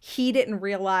 and he didn't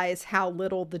realize how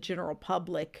little the general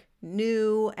public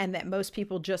knew, and that most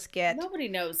people just get Nobody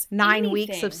knows 9 weeks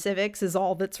anything. of civics is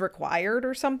all that's required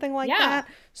or something like Yeah. that.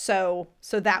 So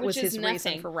that was Which is his reason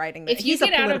nothing. for writing that. If you He's a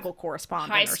get out of political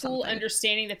correspondent high or school something.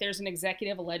 understanding that there's an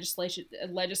executive, a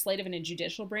legislative, and a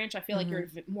judicial branch, I feel like you're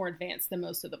more advanced than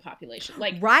most of the population.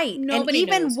 Like Right. nobody and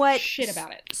even knows what shit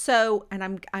about it. So, and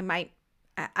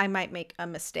I might make a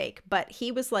mistake, but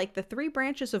he was like, the 3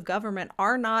 branches of government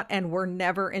are not and were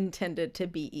never intended to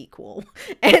be equal.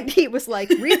 And he was like,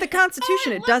 read the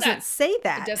Constitution. I It love doesn't that. say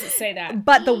that. It doesn't say that.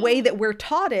 But the way that we're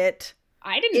taught it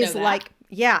I didn't is know that. like,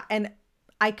 yeah. And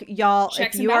y'all,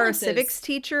 Checks if and you are a balances. civics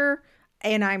teacher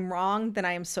and I'm wrong, then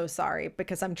I am so sorry,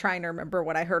 because I'm trying to remember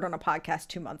what I heard on a podcast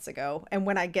 2 months ago. And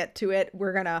when I get to it,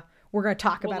 we're gonna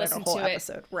talk We'll about it a listen whole to it.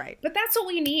 episode. Right. But that's what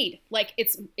we need. Like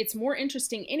it's more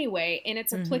interesting anyway, and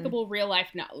it's applicable real life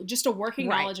knowledge, just a working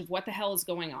Right. knowledge of what the hell is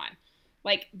going on.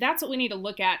 Like that's what we need to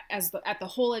look at at the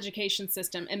whole education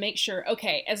system and make sure,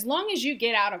 okay, as long as you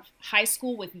get out of high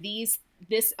school with this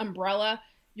umbrella,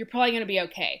 you're probably going to be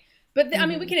okay. But I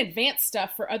mean, we can advance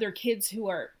stuff for other kids who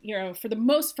are, for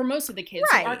most of the kids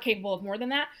Right. who are capable of more than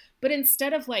that. But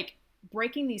instead of like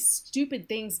breaking these stupid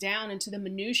things down into the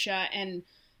minutia and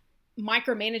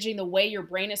micromanaging the way your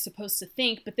brain is supposed to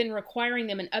think, but then requiring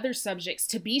them in other subjects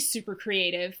to be super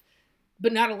creative,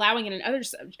 but not allowing it in other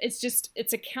subjects.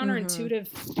 It's a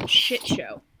counterintuitive shit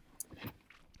show.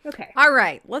 Okay. All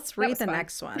right, let's read the fun.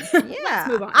 next one. Yeah,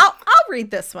 move on. I'll read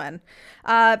this one.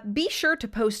 Be sure to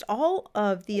post all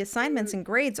of the assignments and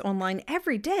grades online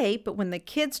every day, but when the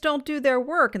kids don't do their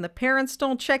work and the parents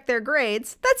don't check their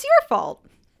grades, that's your fault.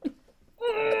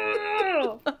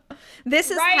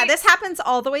 This happens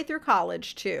all the way through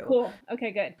college too. Cool. Okay,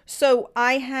 good. So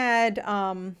I had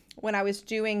when I was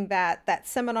doing that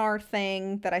seminar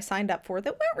thing that I signed up for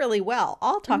that went really well.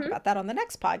 I'll talk about that on the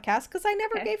next podcast because I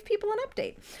never gave people an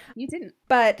update. You didn't.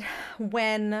 But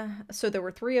so there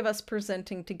were 3 of us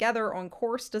presenting together on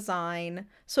course design.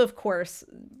 So of course,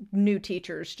 new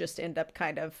teachers just end up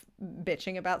kind of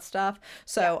bitching about stuff.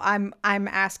 So I'm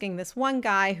asking this one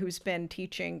guy who's been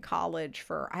teaching college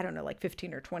for, I don't know, like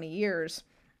 15 or 20 years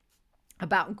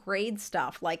about grade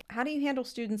stuff. Like, how do you handle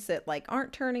students that like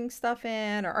aren't turning stuff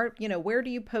in, or aren't, where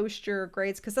do you post your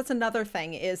grades? Because that's another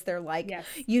thing is they're like,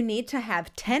 you need to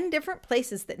have 10 different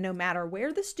places that no matter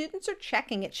where the students are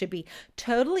checking, it should be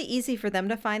totally easy for them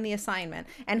to find the assignment.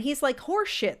 And he's like, horse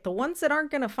shit, the ones that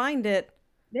aren't going to find it,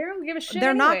 they don't give a shit.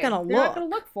 They're not anyway. going to look. They're not going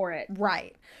to look for it.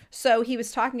 Right. So he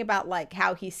was talking about like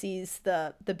how he sees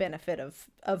the benefit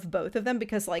of both of them,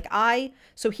 because like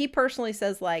so he personally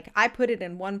says like, I put it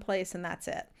in one place and that's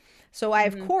it. So I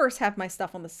of course have my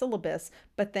stuff on the syllabus,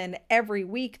 but then every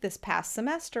week this past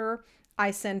semester,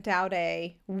 I sent out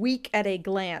a week at a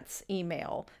glance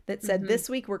email that said, this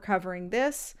week we're covering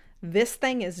this. This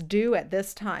thing is due at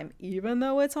this time, even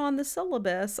though it's on the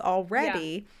syllabus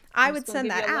already. I would send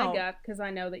that out because I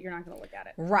know that you're not going to look at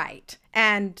it. Right.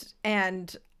 And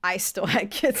I still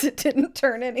had kids that didn't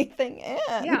turn anything in.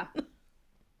 Yeah.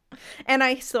 And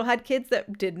I still had kids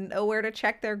that didn't know where to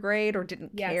check their grade or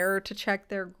didn't care to check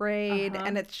their grade.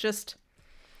 And it's just,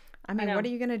 I mean, what are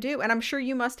you going to do? And I'm sure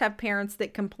you must have parents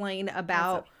that complain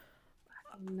about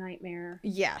nightmare.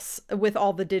 Yes, with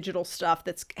all the digital stuff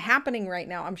that's happening right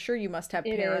now. I'm sure you must have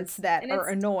parents that are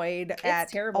annoyed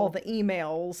at all the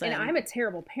emails. And I'm a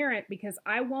terrible parent because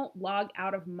I won't log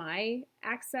out of my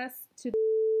access to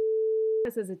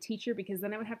this as a teacher, because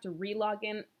then I would have to re-log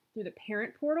in through the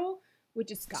parent portal,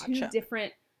 which is 2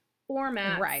 different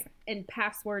formats and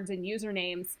passwords and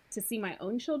usernames to see my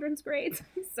own children's grades.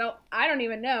 So I don't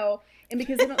even know. And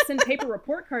because they don't send paper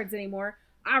report cards anymore,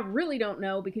 I really don't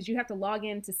know, because you have to log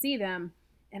in to see them,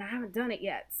 and I haven't done it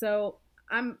yet. So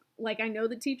I'm like, I know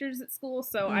the teachers at school,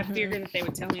 so I figured that they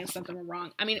would tell me if something were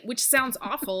wrong. I mean, which sounds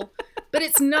awful, but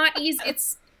it's not easy.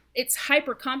 It's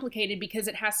hyper complicated because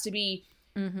it has to be,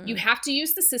 you have to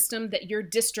use the system that your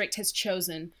district has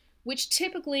chosen, which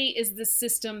typically is the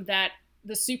system that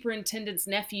the superintendent's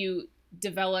nephew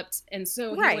developed. And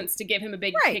so he wants to give him a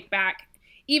big kickback,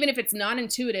 even if it's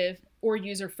non-intuitive or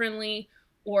user-friendly.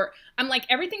 Or I'm like,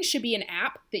 everything should be an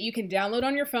app that you can download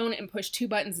on your phone and push 2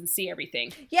 buttons and see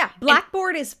everything. Yeah,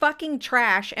 Blackboard is fucking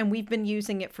trash, and we've been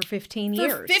using it for 15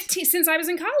 years. Since I was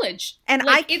in college. And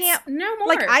like, I can't, no more.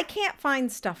 Like, I can't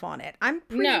find stuff on it. I'm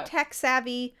pretty tech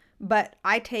savvy, but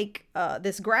I take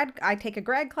I take a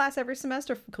grad class every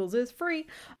semester because it's free.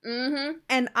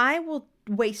 And I will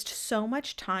waste so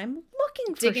much time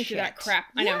looking for digging through that crap.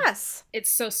 I know. Yes.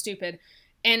 It's so stupid.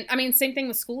 And I mean, same thing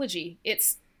with Schoology.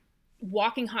 It's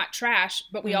walking hot trash,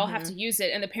 but we all have to use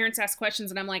it. And the parents ask questions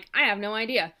and I'm like, I have no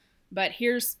idea, but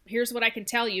here's what I can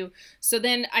tell you. So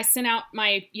then I sent out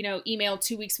my, email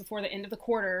 2 weeks before the end of the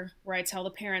quarter where I tell the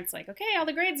parents like, okay, all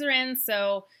the grades are in.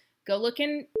 So go look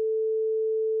in.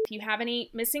 If you have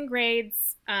any missing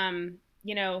grades,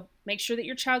 make sure that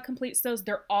your child completes those.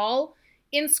 They're all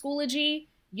in Schoology.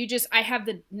 I have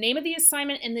the name of the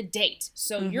assignment and the date.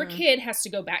 So your kid has to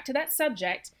go back to that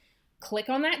subject, click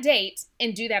on that date,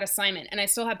 and do that assignment. And I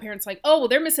still have parents like, oh, well,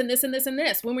 they're missing this and this and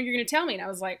this. When were you going to tell me? And I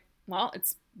was like, well,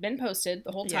 it's been posted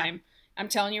the whole time. I'm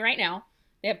telling you right now.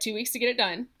 They have 2 weeks to get it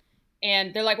done.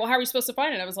 And they're like, well, how are we supposed to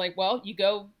find it? I was like, well, you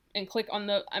go and click on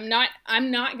the, I'm not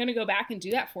going to go back and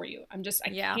do that for you. I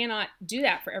cannot do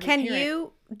that for every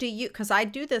parent. Because I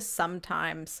do this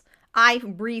sometimes. I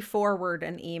re-forward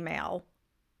an email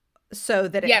so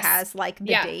that it has like the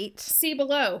date. See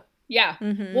below. Yeah.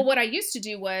 Well, what I used to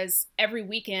do was every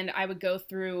weekend I would go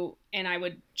through and I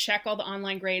would check all the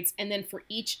online grades. And then for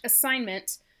each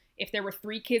assignment, if there were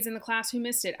 3 kids in the class who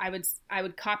missed it, I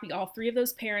would copy all 3 of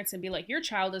those parents and be like, your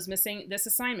child is missing this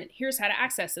assignment. Here's how to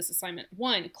access this assignment.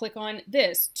 1, click on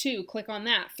this. 2, click on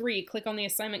that. 3, click on the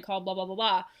assignment called blah, blah, blah,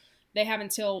 blah. They have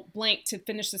until blank to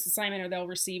finish this assignment or they'll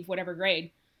receive whatever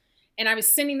grade. And I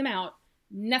was sending them out.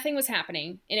 Nothing was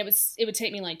happening. And it would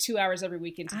take me like 2 hours every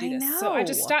weekend to do this. So I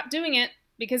just stopped doing it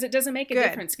because it doesn't make a Good.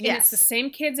 difference. And it's the Yes. same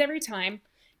kids every time.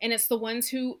 And it's the ones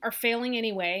who are failing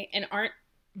anyway and aren't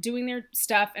doing their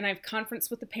stuff. And I've conference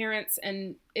with the parents,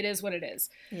 and it is what it is.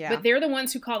 Yeah. But they're the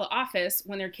ones who call the office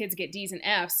when their kids get D's and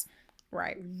F's,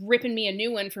 Right. ripping me a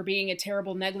new one for being a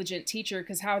terrible, negligent teacher,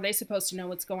 because how are they supposed to know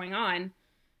what's going on?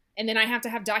 And then I have to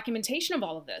have documentation of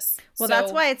all of this. Well, So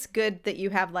that's why it's good that you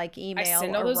have like email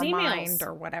send all or those remind emails.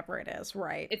 or whatever it is.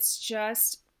 Right. it's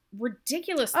just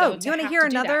ridiculous, Oh, though, you want to have hear do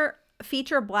that. another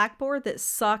feature of Blackboard that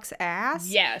sucks ass?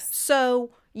 Yes.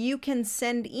 So you can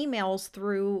send emails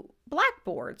through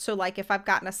Blackboard. So like if I've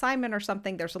got an assignment or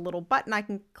something, there's a little button I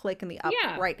can click in the up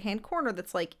Yeah. right-hand corner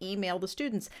that's like email the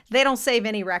students. They don't save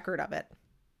any record of it.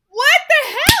 What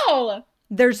the hell?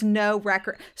 There's no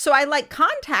record. So I like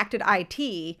contacted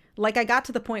IT. Like I got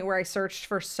to the point where I searched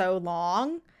for so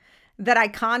long that I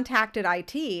contacted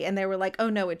IT and they were like, oh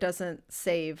no, it doesn't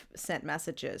save sent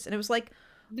messages. And it was like,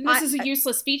 Then this is a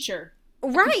useless feature.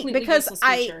 right, completely because useless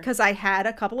I feature. because I had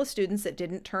a couple of students that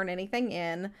didn't turn anything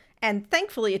in, and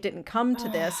thankfully it didn't come to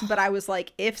this, but I was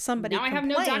like, if somebody Now I have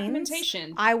no complains,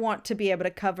 documentation. I want to be able to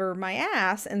cover my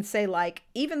ass and say like,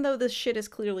 even though this shit is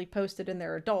clearly posted in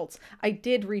their adults, I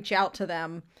did reach out to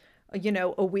them, you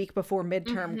know, a week before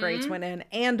midterm grades went in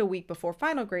and a week before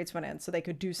final grades went in, so they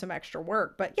could do some extra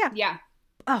work. But yeah, Yeah.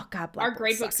 oh god, Our Blackboard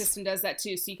gradebook sucks. system does that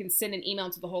too. So you can send an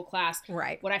email to the whole class.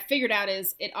 Right. What I figured out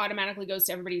is it automatically goes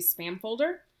to everybody's spam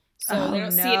folder. So Oh, they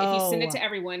don't see it if you send it no. to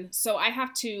everyone. So I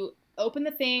have to open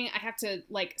the thing. I have to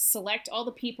like select all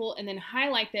the people and then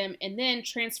highlight them and then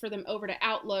transfer them over to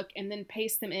Outlook and then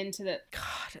paste them into the,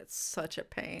 God, it's such a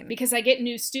pain. because I get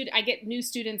new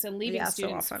students and leaving Yeah, so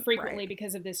students often, frequently right.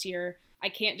 because of this year. I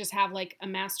can't just have like a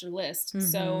master list.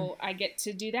 So I get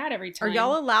to do that every Are time.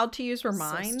 y'all allowed to use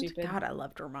Remind? stupid. God, I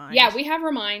loved Remind. Yeah, we have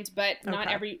Remind, but not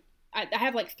Okay. every. I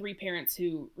have like 3 parents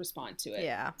who respond to it.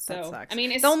 Yeah, So that sucks. I mean,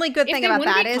 it's the only good if thing they about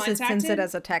wanna that be is it sends it contacted-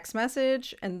 as a text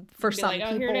message, and for Be some like, "Oh,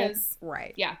 people, here it is."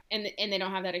 right? Yeah, and they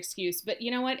don't have that excuse. But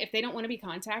you know what? If they don't want to be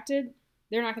contacted,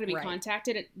 they're not going to be Right.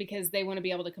 contacted because they want to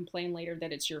be able to complain later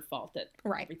that it's your fault that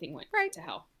Right. everything went Right. to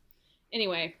hell.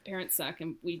 Anyway, parents suck,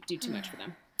 and we do too much for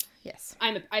them. Yes.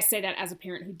 I say that as a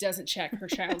parent who doesn't check her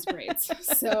child's grades.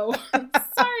 So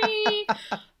sorry.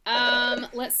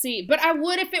 Let's see. But I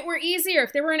would if it were easier.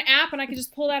 If there were an app and I could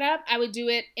just pull that up, I would do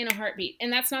it in a heartbeat.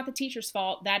 And that's not the teacher's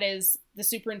fault. That is the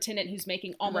superintendent who's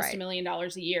making almost Right. $1 million a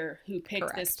year who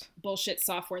picked this Correct. bullshit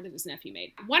software that his nephew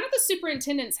made. Why don't the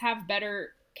superintendents have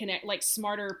better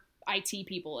smarter IT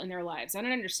people in their lives? I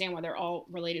don't understand why they're all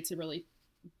related to really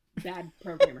bad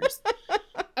programmers.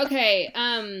 Okay.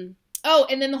 Oh,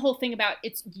 and then the whole thing about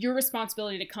it's your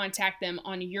responsibility to contact them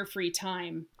on your free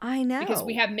time I know. because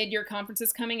we have mid-year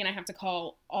conferences coming and I have to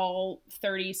call all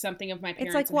 30 something of my parents.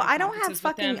 It's like, and well, I don't have conferences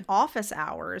with fucking them. office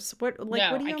hours. What No, what do you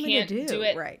I want me to can't do? do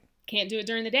it. Right. Can't do it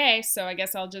during the day, so I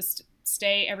guess I'll just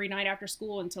stay every night after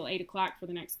school until 8 o'clock for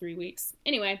the next 3 weeks.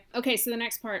 Anyway, okay, so the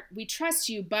next part. We trust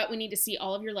you, but we need to see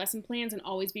all of your lesson plans and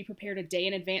always be prepared a day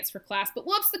in advance for class. But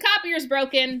whoops, the copier's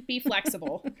broken. Be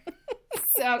flexible.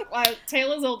 So,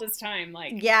 tale as old as time.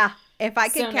 Like, Yeah. If I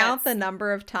could So count nuts. the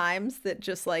number of times that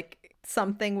just like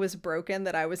something was broken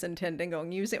that I was intending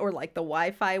on using, or like the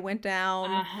Wi-Fi went down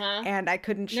uh-huh. and I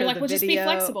couldn't show They're like, the well, just video. be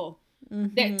flexible.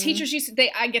 That Mhm. teachers used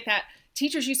to, I get that.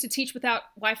 Teachers used to teach without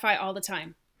Wi-Fi all the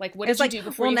time. Like, what It's did like, you do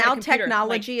before well, you had a now computer?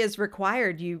 technology is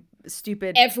required, you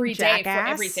stupid Every day for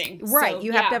jackass. everything. Right. So,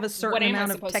 you have yeah, to have a what certain am I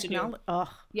amount of supposed to do? technology. Ugh.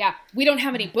 Yeah, we don't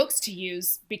have any books to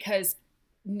use because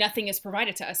nothing is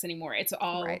provided to us anymore. It's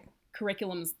all Right.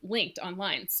 curriculums linked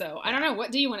online. So I don't know.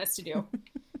 What do you want us to do?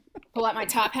 Pull out my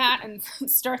top hat and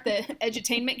start the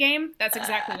edutainment game? That's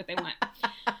exactly what they want.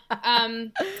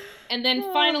 And then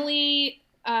finally,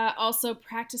 also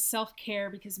practice self-care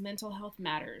because mental health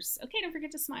matters. Okay, don't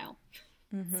forget to smile.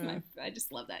 Mhm. I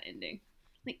just love that ending.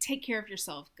 Like, take care of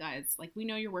yourself, guys. Like, we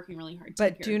know you're working really hard.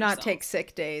 But Take care do of not yourself. take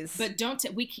sick days. But don't.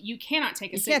 You cannot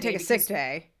take a you sick can't day. take a sick because-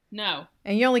 day. No.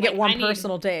 And you only get Like, one I need-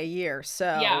 personal day a year. So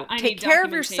Yeah, I take need care of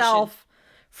documentation. yourself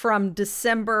from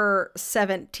December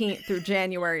 17th through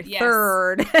January Yes.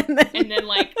 3rd. And then,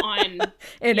 like, on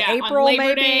in yeah, April, on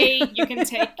Labor maybe. Day, you can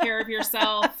take care of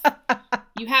yourself.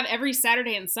 You have every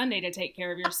Saturday and Sunday to take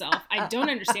care of yourself. I don't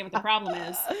understand what the problem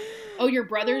is. Oh, your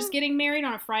brother's getting married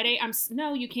on a Friday?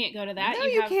 No, you can't go to that. No,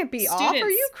 you have can't be off. Are students.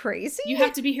 you crazy? You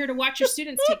have to be here to watch your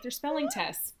students take their spelling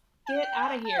tests. Get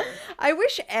out of here. I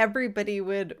wish everybody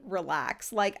would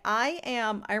relax. Like I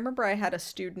remember I had a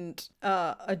student,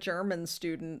 a German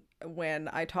student when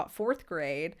I taught 4th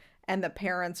grade, and the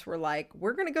parents were like,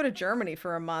 we're going to go to Germany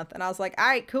for a month. And I was like, all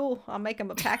right, cool. I'll make them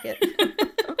a packet.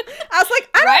 I was like,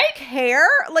 I right? care.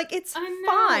 Like, it's I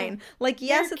know. fine. Like,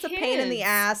 yes, They're it's a pain in the kids.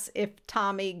 ass if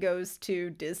Tommy goes to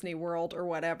Disney World or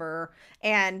whatever,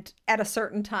 and at a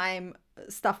certain time,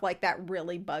 stuff like that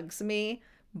really bugs me.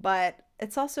 But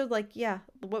it's also like, yeah,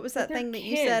 what was that they're thing that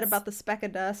you said kids. about the speck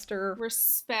of dust? Or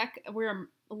We're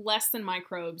less than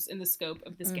microbes in the scope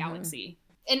of this Mhm. galaxy.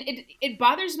 And it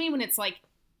bothers me when it's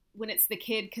the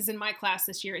kid, because in my class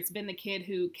this year, it's been the kid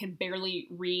who can barely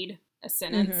read a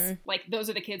sentence. Mhm. Like, those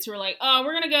are the kids who are like, oh,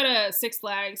 we're going to go to Six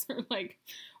Flags, or like,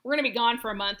 we're going to be gone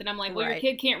for a month. And I'm like, well, your Right.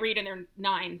 kid can't read and they're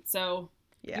 9. So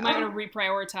yeah. you might want to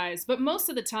reprioritize. But most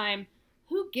of the time,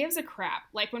 who gives a crap?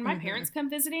 Like, when my Mhm. parents come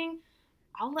visiting,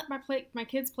 I'll let my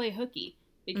kids play hooky,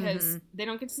 because Mhm. they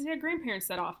don't get to see their grandparents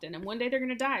that often. And one day they're going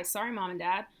to die. Sorry, Mom and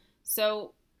Dad.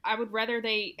 So I would rather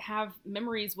they have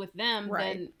memories with them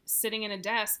Right. than sitting in a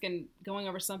desk and going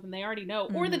over something they already know,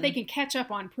 or that Mhm. they can catch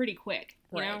up on pretty quick,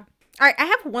 you Right. know? All right, I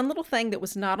have one little thing that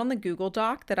was not on the Google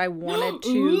Doc that I wanted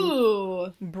to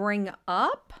Ooh, bring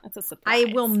up. that's a surprise.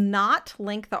 I will not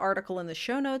link the article in the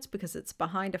show notes because it's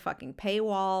behind a fucking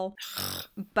paywall.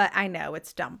 But I know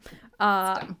it's dumb.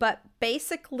 But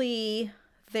basically,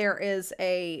 there is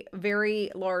a very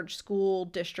large school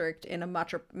district in a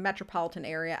metropolitan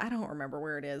area. I don't remember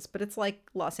where it is, but it's like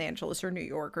Los Angeles or New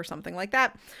York or something like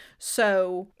that.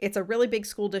 So it's a really big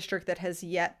school district that has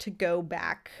yet to go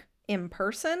back in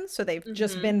person. So they've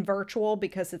just Mhm. been virtual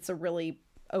because it's a really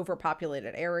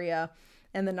overpopulated area.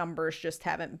 And the numbers just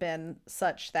haven't been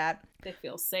such that They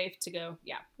feel safe to go.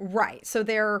 Yeah. right. So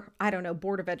they're, I don't know,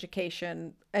 Board of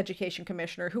Education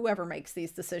commissioner, whoever makes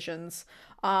these decisions,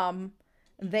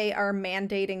 they are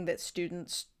mandating that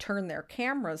students turn their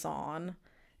cameras on.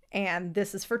 And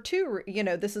this is for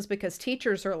this is because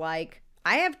teachers are like,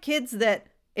 I have kids that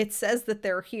it says that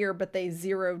they're here, but they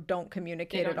don't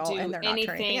communicate They at don't all, do and they're not turning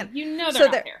anything. anything in. You know they're So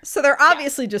not they're there. so they're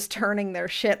obviously just turning their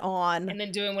shit on. And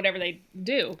then doing whatever they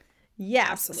do.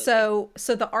 Yes. Absolutely.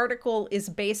 So the article is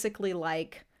basically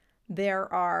like,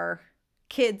 there are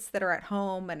kids that are at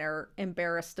home and are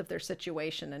embarrassed of their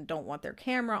situation and don't want their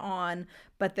camera on,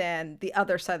 but then the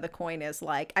other side of the coin is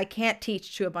like, I can't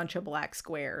teach to a bunch of black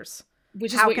squares.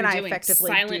 Which is How what can you're I doing.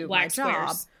 effectively Silent do black my squares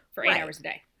job? for 8 Right. hours a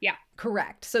day. Yeah.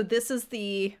 Correct. So this is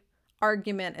the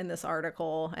argument in this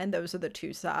article, and those are the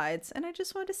two sides, and I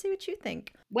just wanted to see what you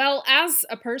think. Well, as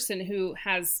a person who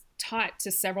has taught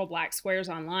to several black squares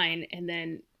online, and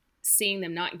then seeing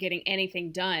them not getting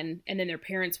anything done, and then their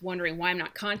parents wondering why I'm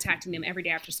not contacting them every day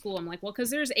after school, I'm like, well, because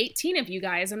there's 18 of you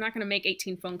guys. I'm not going to make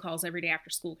 18 phone calls every day after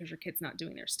school because your kid's not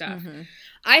doing their stuff. Mhm.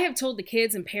 I have told the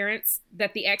kids and parents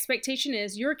that the expectation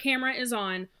is your camera is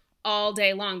on all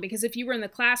day long, because if you were in the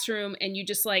classroom and you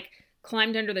just like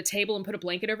climbed under the table and put a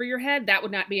blanket over your head, that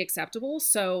would not be acceptable.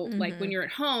 So like when you're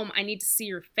at home, I need to see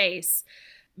your face.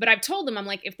 But I've told them, I'm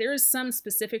like, if there is some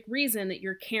specific reason that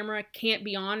your camera can't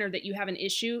be on or that you have an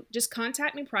issue, just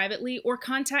contact me privately, or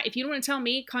if you don't want to tell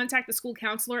me, contact the school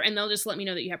counselor and they'll just let me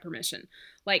know that you have permission.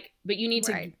 Like, but you need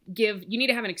Right. you need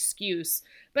to have an excuse.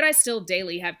 But I still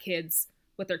daily have kids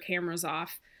with their cameras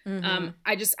off. Mhm.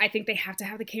 I think they have to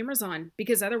have the cameras on,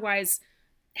 because otherwise,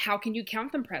 how can you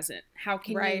count them present? How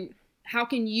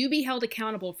can you be held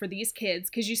accountable for these kids?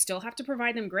 Because you still have to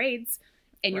provide them grades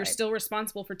and you're Right. still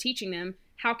responsible for teaching them.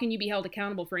 How can you be held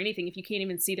accountable for anything if you can't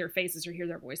even see their faces or hear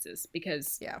their voices?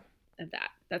 Because Yeah. of that.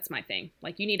 That's my thing.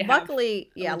 Like, you need to have Luckily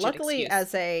excuse.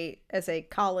 as a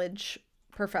college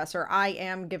professor, I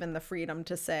am given the freedom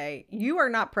to say, you are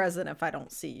not present if I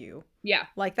don't see you. Yeah.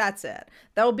 Like, that's it.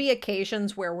 There'll be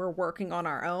occasions where we're working on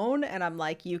our own and I'm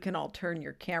like, you can all turn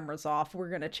your cameras off. We're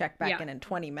going to check back Yeah. in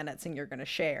 20 minutes and you're going to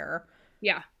share,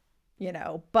 Yeah.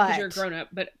 but Because you're a grown up.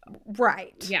 But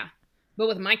right. yeah. But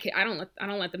with my kid, I don't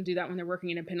let them do that when they're working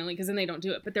independently, because then they don't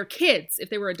do it. But they're kids. If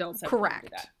they were adults, I would let them do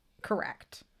that.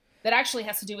 Correct. That actually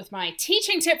has to do with my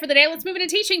teaching tip for the day. Let's move into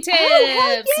teaching tips.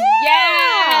 Oh,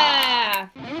 yeah!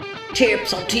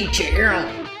 Tips on teaching.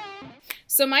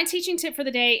 So my teaching tip for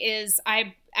the day is,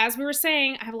 as we were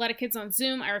saying, I have a lot of kids on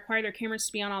Zoom. I require their cameras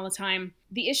to be on all the time.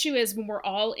 The issue is when we're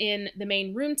all in the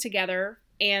main room together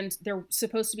and they're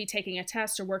supposed to be taking a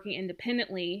test or working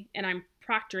independently, and I'm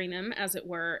proctoring them, as it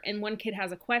were, and one kid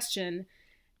has a question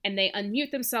and they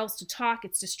unmute themselves to talk,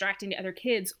 it's distracting to other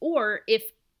kids. Or if,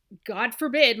 God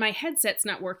forbid, my headset's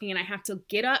not working and I have to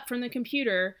get up from the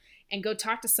computer and go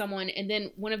talk to someone, and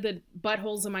then one of the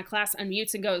buttholes in my class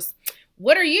unmutes and goes,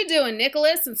 "What are you doing,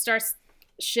 Nicholas?" and starts,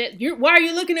 "Why are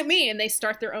you looking at me?" And they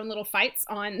start their own little fights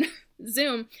on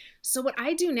Zoom. So what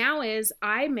I do now is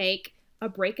I make a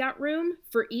breakout room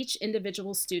for each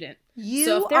individual student. You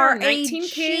So if there are are 19 a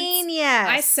kids, genius.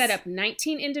 I set up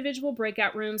 19 individual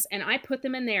breakout rooms and I put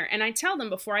them in there. And I tell them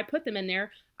before I put them in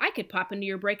there, I could pop into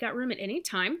your breakout room at any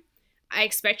time. I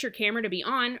expect your camera to be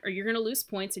on, or you're going to lose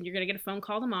points and you're going to get a phone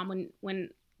call to mom when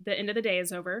the end of the day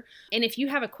is over. And if you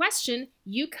have a question,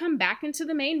 you come back into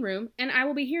the main room and I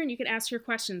will be here and you can ask your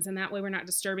questions. And that way we're not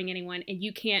disturbing anyone and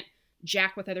you can't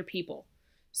jack with other people.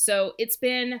 So it's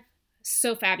been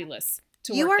so fabulous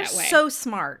to You work are that way. so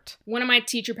smart. One of my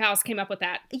teacher pals came up with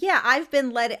that. Yeah, I've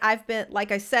been, like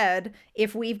I said,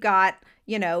 if we've got,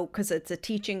 because it's a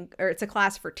teaching or it's a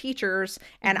class for teachers,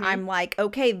 and I'm like,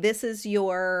 okay, this is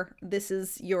your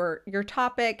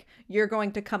topic. You're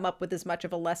going to come up with as much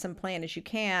of a lesson plan as you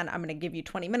can. I'm going to give you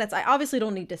 20 minutes. I obviously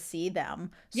don't need to see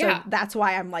them. So that's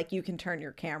why I'm like, you can turn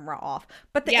your camera off.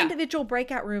 But the individual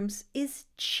breakout rooms is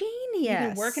genius. You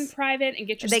can work in private and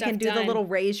get your They stuff can do done. the little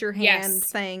raise your hand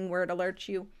Yes. thing where it alerts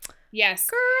you. Yes.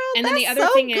 Girl, and then the that's other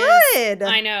so thing good. is,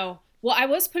 I know. Well, I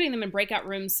was putting them in breakout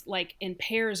rooms like in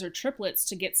pairs or triplets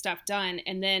to get stuff done.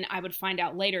 And then I would find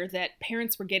out later that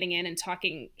parents were getting in and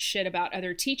talking shit about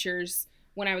other teachers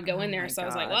when I would go in there. my So I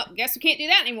was like, God. well, guess we can't do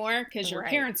that anymore because your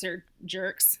Right. parents are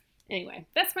jerks. Anyway,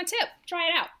 that's my tip. Try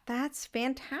it out. That's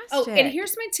fantastic. Oh, and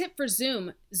here's my tip for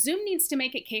Zoom. Zoom needs to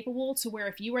make it capable to where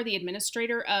if you are the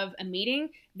administrator of a meeting,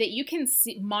 that you can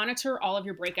monitor all of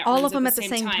your breakout All rooms of them at the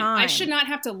same I time. should not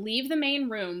have to leave the main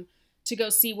room to go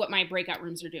see what my breakout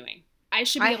rooms are doing. I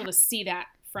should be able to see that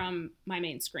from my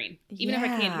main screen, even if I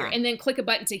can't hear. Yeah. And then click a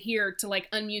button to hear to like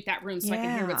unmute that room so I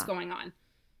can hear what's Yeah. going on.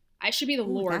 I should be the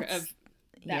lord that's- of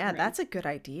that Yeah, room. that's a good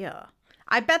idea.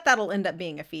 I bet that'll end up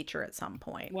being a feature at some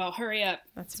point. Well, hurry up.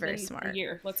 That's It's very been smart. A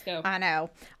year. Let's go. I know.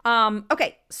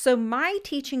 Okay, so my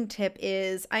teaching tip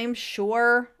is I am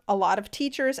sure a lot of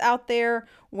teachers out there,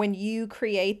 when you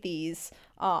create these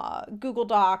Google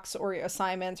Docs or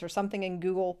assignments or something in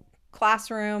Google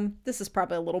Classroom, this is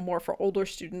probably a little more for older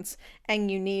students, and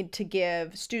you need to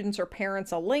give students or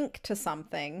parents a link to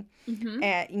something,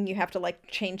 and you have to like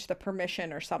change the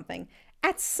permission or something.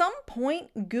 At some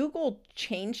point, Google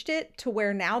changed it to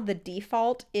where now the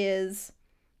default is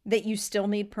that you still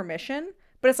need permission.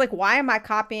 But it's like, why am I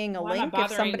copying a Why am I link if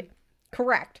bothering? somebody...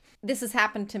 Correct. This has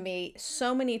happened to me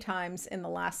so many times in the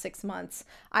last 6 months.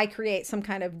 I create some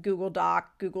kind of Google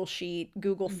Doc, Google Sheet,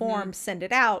 Google Form, send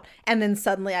it out, and then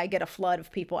suddenly I get a flood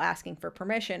of people asking for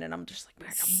permission, and I'm just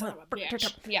like, Son of a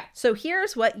bitch. Yeah. so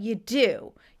here's what you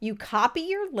do. You copy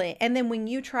your link, and then when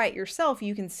you try it yourself,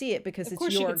 you can see it because Of it's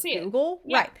course you your can see it. Google.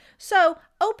 Yeah. Right. So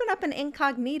open up an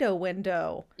incognito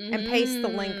window and paste the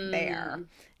link there.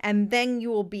 And then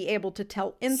you will be able to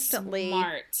tell instantly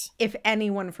Smart. if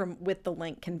anyone with the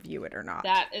link can view it or not.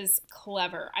 That is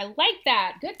clever. I like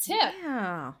that. Good tip.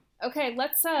 Yeah. Okay,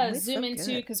 let's We're zoom so into,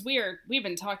 good. because we've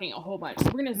been talking a whole bunch.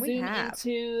 So we're gonna We zoom have.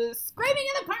 into screaming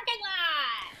in the parking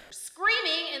lot.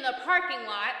 Screaming in the parking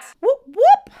lot. Whoop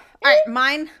whoop. All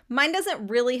right, mine doesn't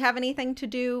really have anything to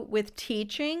do with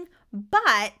teaching,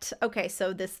 but okay,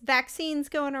 so this vaccine's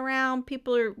going around.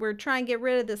 We're trying to get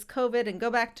rid of this COVID and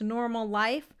go back to normal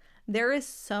life. There is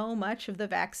so much of the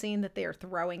vaccine that they are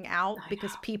throwing out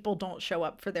because people don't show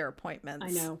up for their appointments. I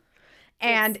know.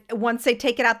 And once they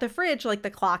take it out the fridge, like the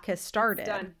clock has started.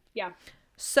 Done. Yeah.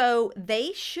 So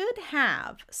they should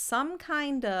have some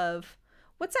kind of,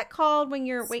 what's that called when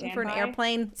you're waiting for an Standby?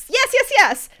 airplane?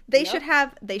 Yes. They Yep.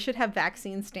 should have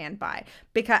vaccine standby,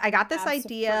 because I got this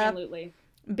idea Absolutely.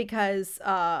 because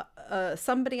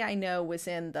somebody I know was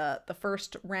in the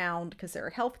first round because they're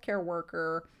a healthcare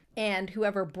worker, and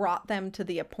whoever brought them to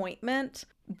the appointment,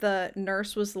 the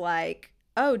nurse was like,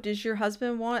 "Oh, does your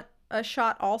husband want a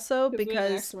shot also?" we have an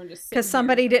Because extra one just sitting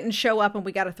somebody didn't show up and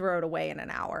we got to throw it away in an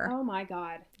hour. Oh my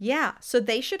God. Yeah, so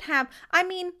they should have. I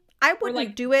mean, I Or wouldn't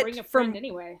like do bring a it friend from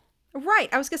anyway. right.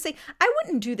 I was gonna say I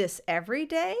wouldn't do this every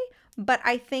day, but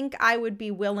I think I would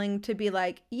be willing to be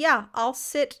like, yeah, I'll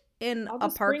sit in I'll a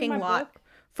just bring parking my lot book.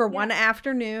 for one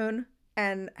afternoon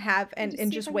and have and just see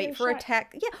just if I wait get a for a shot.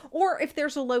 tech. Yeah, or if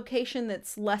there's a location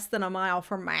that's less than a mile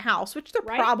from my house, which there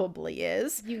Right. probably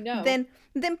is, You know.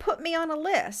 then put me on a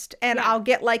list and Yeah. I'll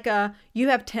get like you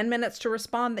have 10 minutes to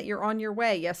respond that you're on your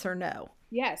way, yes or no.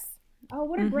 Yes. Oh,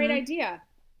 what a great idea.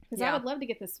 Because I Yeah. would love to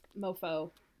get this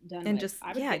mofo done And with. just, I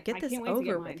would get I this can't wait to over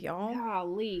get with, mine. y'all.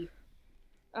 Golly.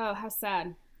 Oh, how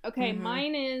sad. Okay,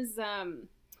 mine is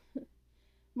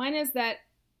that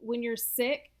when you're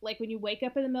sick, like when you wake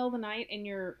up in the middle of the night and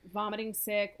you're vomiting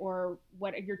sick, or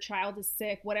what, your child is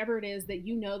sick, whatever it is, that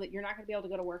you know that you're not going to be able to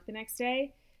go to work the next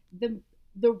day, the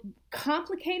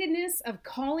complicatedness of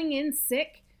calling in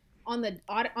sick on the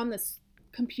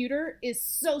computer is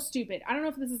so stupid. I don't know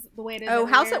if this is the way it is. Oh,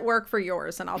 how's everywhere. it work for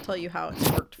yours? And I'll tell you how it's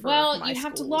worked for Well, my you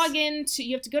have to schools. log in to,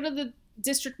 you have to go to the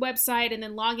district website and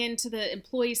then log into the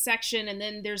employee section, and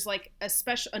then there's like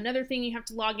another thing you have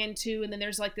to log into, and then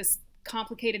there's like this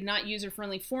complicated, not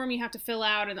user-friendly form you have to fill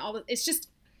out, and all that. It's just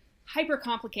hyper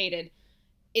complicated.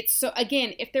 It's so,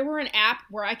 again, if there were an app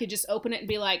where I could just open it and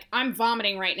be like, I'm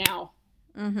vomiting right now.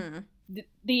 Mm-hmm.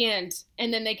 The end.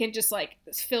 And then they can just like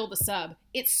fill the sub.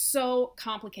 It's so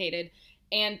complicated.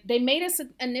 And they made us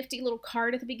a nifty little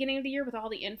card at the beginning of the year with all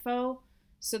the info,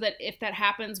 so that if that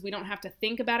happens, we don't have to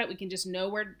think about it. We can just know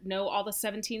all the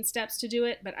 17 steps to do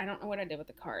it. But I don't know what I did with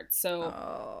the card.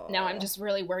 So now I'm just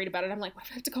really worried about it. I'm like, what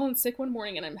if I have to call in sick one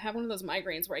morning and I'm having one of those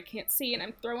migraines where I can't see and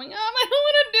I'm throwing up? I don't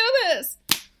want to do this.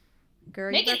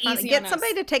 Girl, Make it easy get on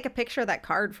somebody us. to take a picture of that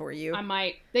card for you. I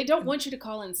might. They don't want you to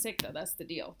call in sick, though. That's the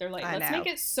deal. They're like, let's make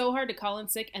it so hard to call in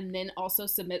sick and then also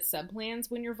submit sub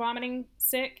plans when you're vomiting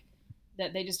sick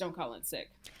that they just don't call in sick.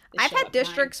 I've had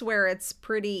districts where it's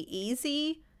pretty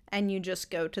easy and you just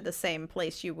go to the same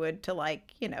place you would to,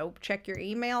 like, you know, check your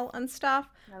email and stuff.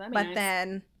 Oh, that'd be but nice.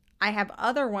 then I have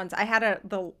other ones. I had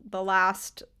the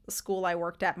last school I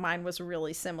worked at, mine was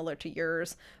really similar to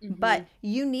yours, but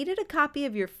you needed a copy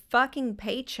of your fucking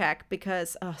paycheck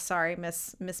because, oh, sorry,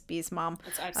 Miss B's mom.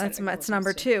 That's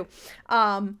number 2.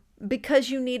 Because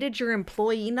you needed your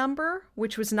employee number,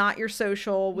 which was not your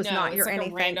social, was not your like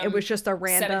anything. It was just a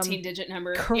random 17-digit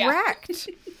number. Correct.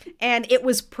 And it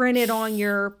was printed on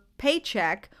your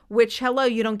paycheck, which, hello,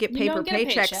 you don't get paper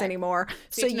paychecks anymore.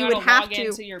 So you would have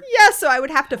to, so I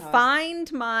would have to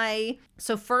find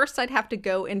so first I'd have to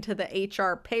go into the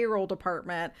HR payroll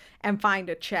department and find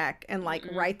a check and like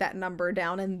write that number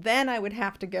down. And then I would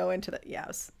have to go into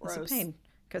it's a pain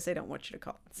because they don't want you to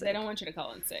call in sick. They don't want you to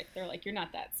call in sick. They're like, you're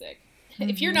not that sick.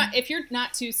 If you're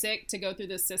not too sick to go through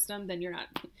this system, then you're not.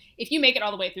 If you make it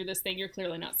all the way through this thing, you're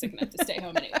clearly not sick enough to stay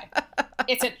home anyway.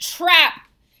 It's a trap.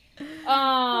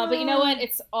 Oh, but you know what?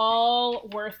 It's all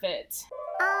worth it.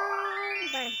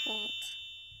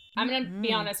 I'm going to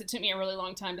be honest. It took me a really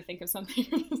long time to think of something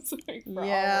for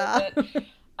all worth it.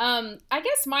 I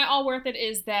guess my all worth it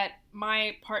is that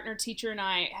my partner teacher and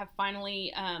I have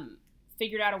finally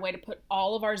figured out a way to put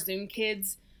all of our Zoom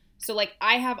kids. So like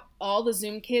I have all the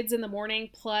Zoom kids in the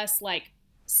morning plus like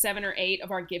 7 or 8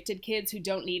 of our gifted kids who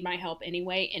don't need my help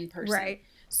anyway in person. Right.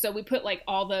 So we put like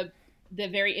all the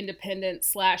very independent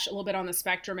 / a little bit on the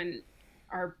spectrum and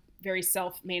are very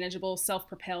self-manageable,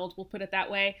 self-propelled, we'll put it that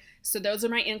way. So those are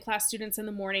my in-class students in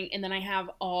the morning. And then I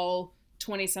have all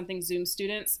 20-something Zoom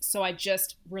students. So I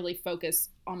just really focus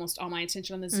almost all my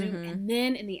attention on the Zoom. And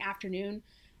then in the afternoon,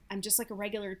 I'm just like a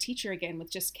regular teacher again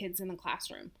with just kids in the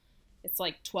classroom. It's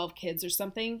like 12 kids or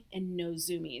something and no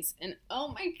Zoomies. And oh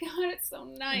my God, it's so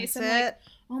nice. Like,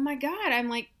 oh my God, I'm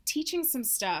like teaching some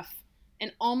stuff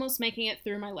and almost making it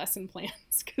through my lesson plans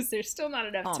because there's still not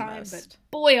enough time. But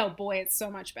boy, oh boy, it's so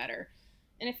much better.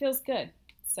 And it feels good.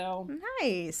 So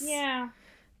nice. Yeah.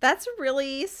 That's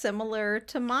really similar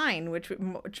to mine, which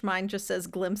mine just says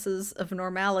glimpses of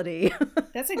normality.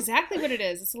 That's exactly what it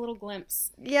is. It's a little glimpse.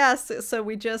 Yes. So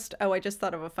I just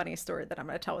thought of a funny story that I'm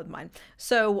going to tell with mine.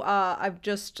 So I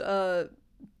just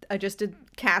did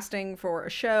casting for a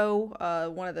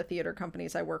show. One of the theater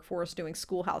companies I work for is doing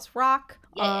Schoolhouse Rock,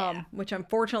 which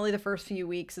unfortunately the first few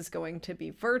weeks is going to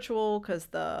be virtual because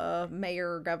the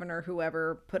mayor, governor,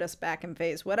 whoever put us back in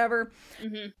phase whatever.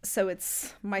 So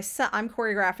it's myself. I'm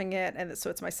choreographing it, and so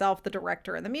it's myself, the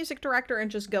director, and the music director, and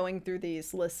just going through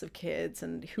these lists of kids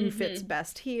and who fits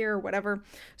best here, whatever.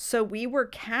 So we were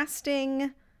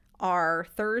casting our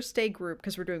Thursday group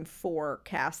because we're doing 4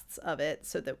 casts of it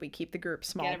so that we keep the group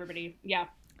small. Get everybody, yeah.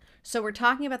 So we're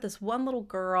talking about this one little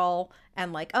girl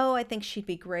and like, oh, I think she'd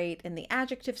be great in the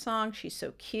Adjective song. She's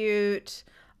so cute.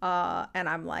 And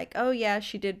I'm like, oh yeah,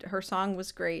 her song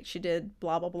was great. She did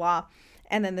blah, blah, blah.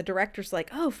 And then the director's like,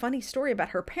 oh, funny story about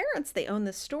her parents. They own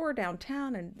this store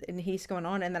downtown, and he's going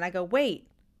on. And then I go, wait,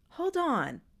 hold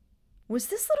on. Was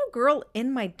this little girl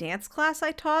in my dance class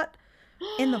I taught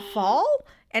in the fall?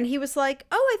 And he was like,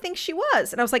 oh, I think she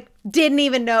was. And I was like, didn't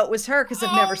even know it was her because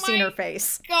I've never seen her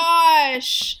face.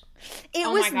 Gosh. It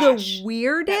was the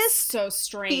weirdest That's so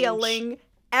strange. feeling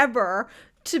ever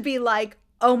to be like,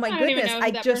 oh my goodness. Even know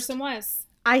who that person was.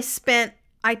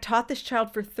 I taught this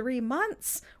child for 3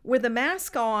 months with a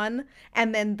mask on,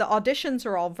 and then the auditions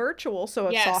are all virtual. So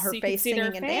I saw her face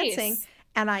singing and dancing,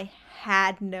 and I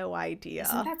had no idea.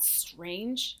 Isn't that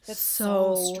strange? That's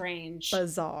so strange.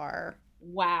 Bizarre.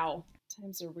 Wow.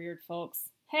 Times are weird, folks.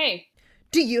 Hey.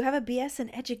 Do you have a BS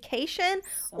in education?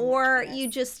 Or you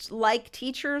just like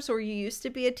teachers, or you used to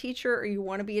be a teacher, or you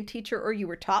want to be a teacher, or you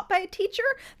were taught by a teacher?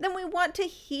 Then we want to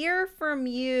hear from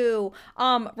you.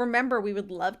 Remember, we would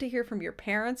love to hear from your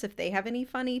parents if they have any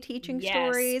funny teaching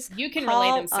stories. You can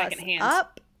relay them secondhand.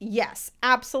 Up Yes,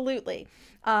 absolutely.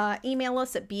 Email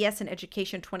us at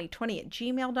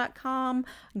bsneducation2020@gmail.com.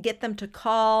 Get them to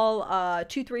call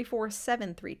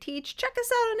 234-73-TEACH. Check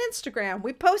us out on Instagram.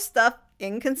 We post stuff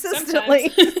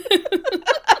inconsistently.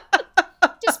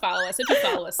 Just follow us. If you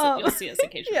follow us, you'll see us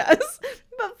occasionally. Yes,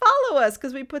 but follow us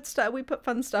because we put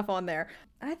fun stuff on there.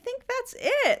 I think that's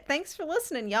it. Thanks for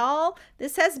listening, y'all.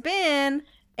 This has been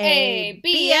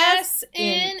ABS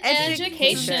in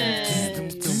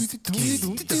Education.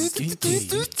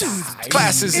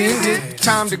 Class is ended,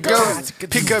 time to go.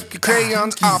 Pick up your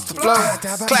crayons off the floor.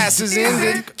 Class is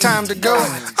ended, time to go.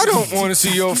 I don't want to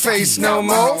see your face no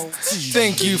more.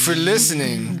 Thank you for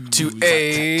listening to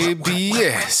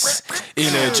ABS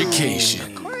in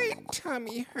Education. My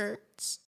tummy hurts.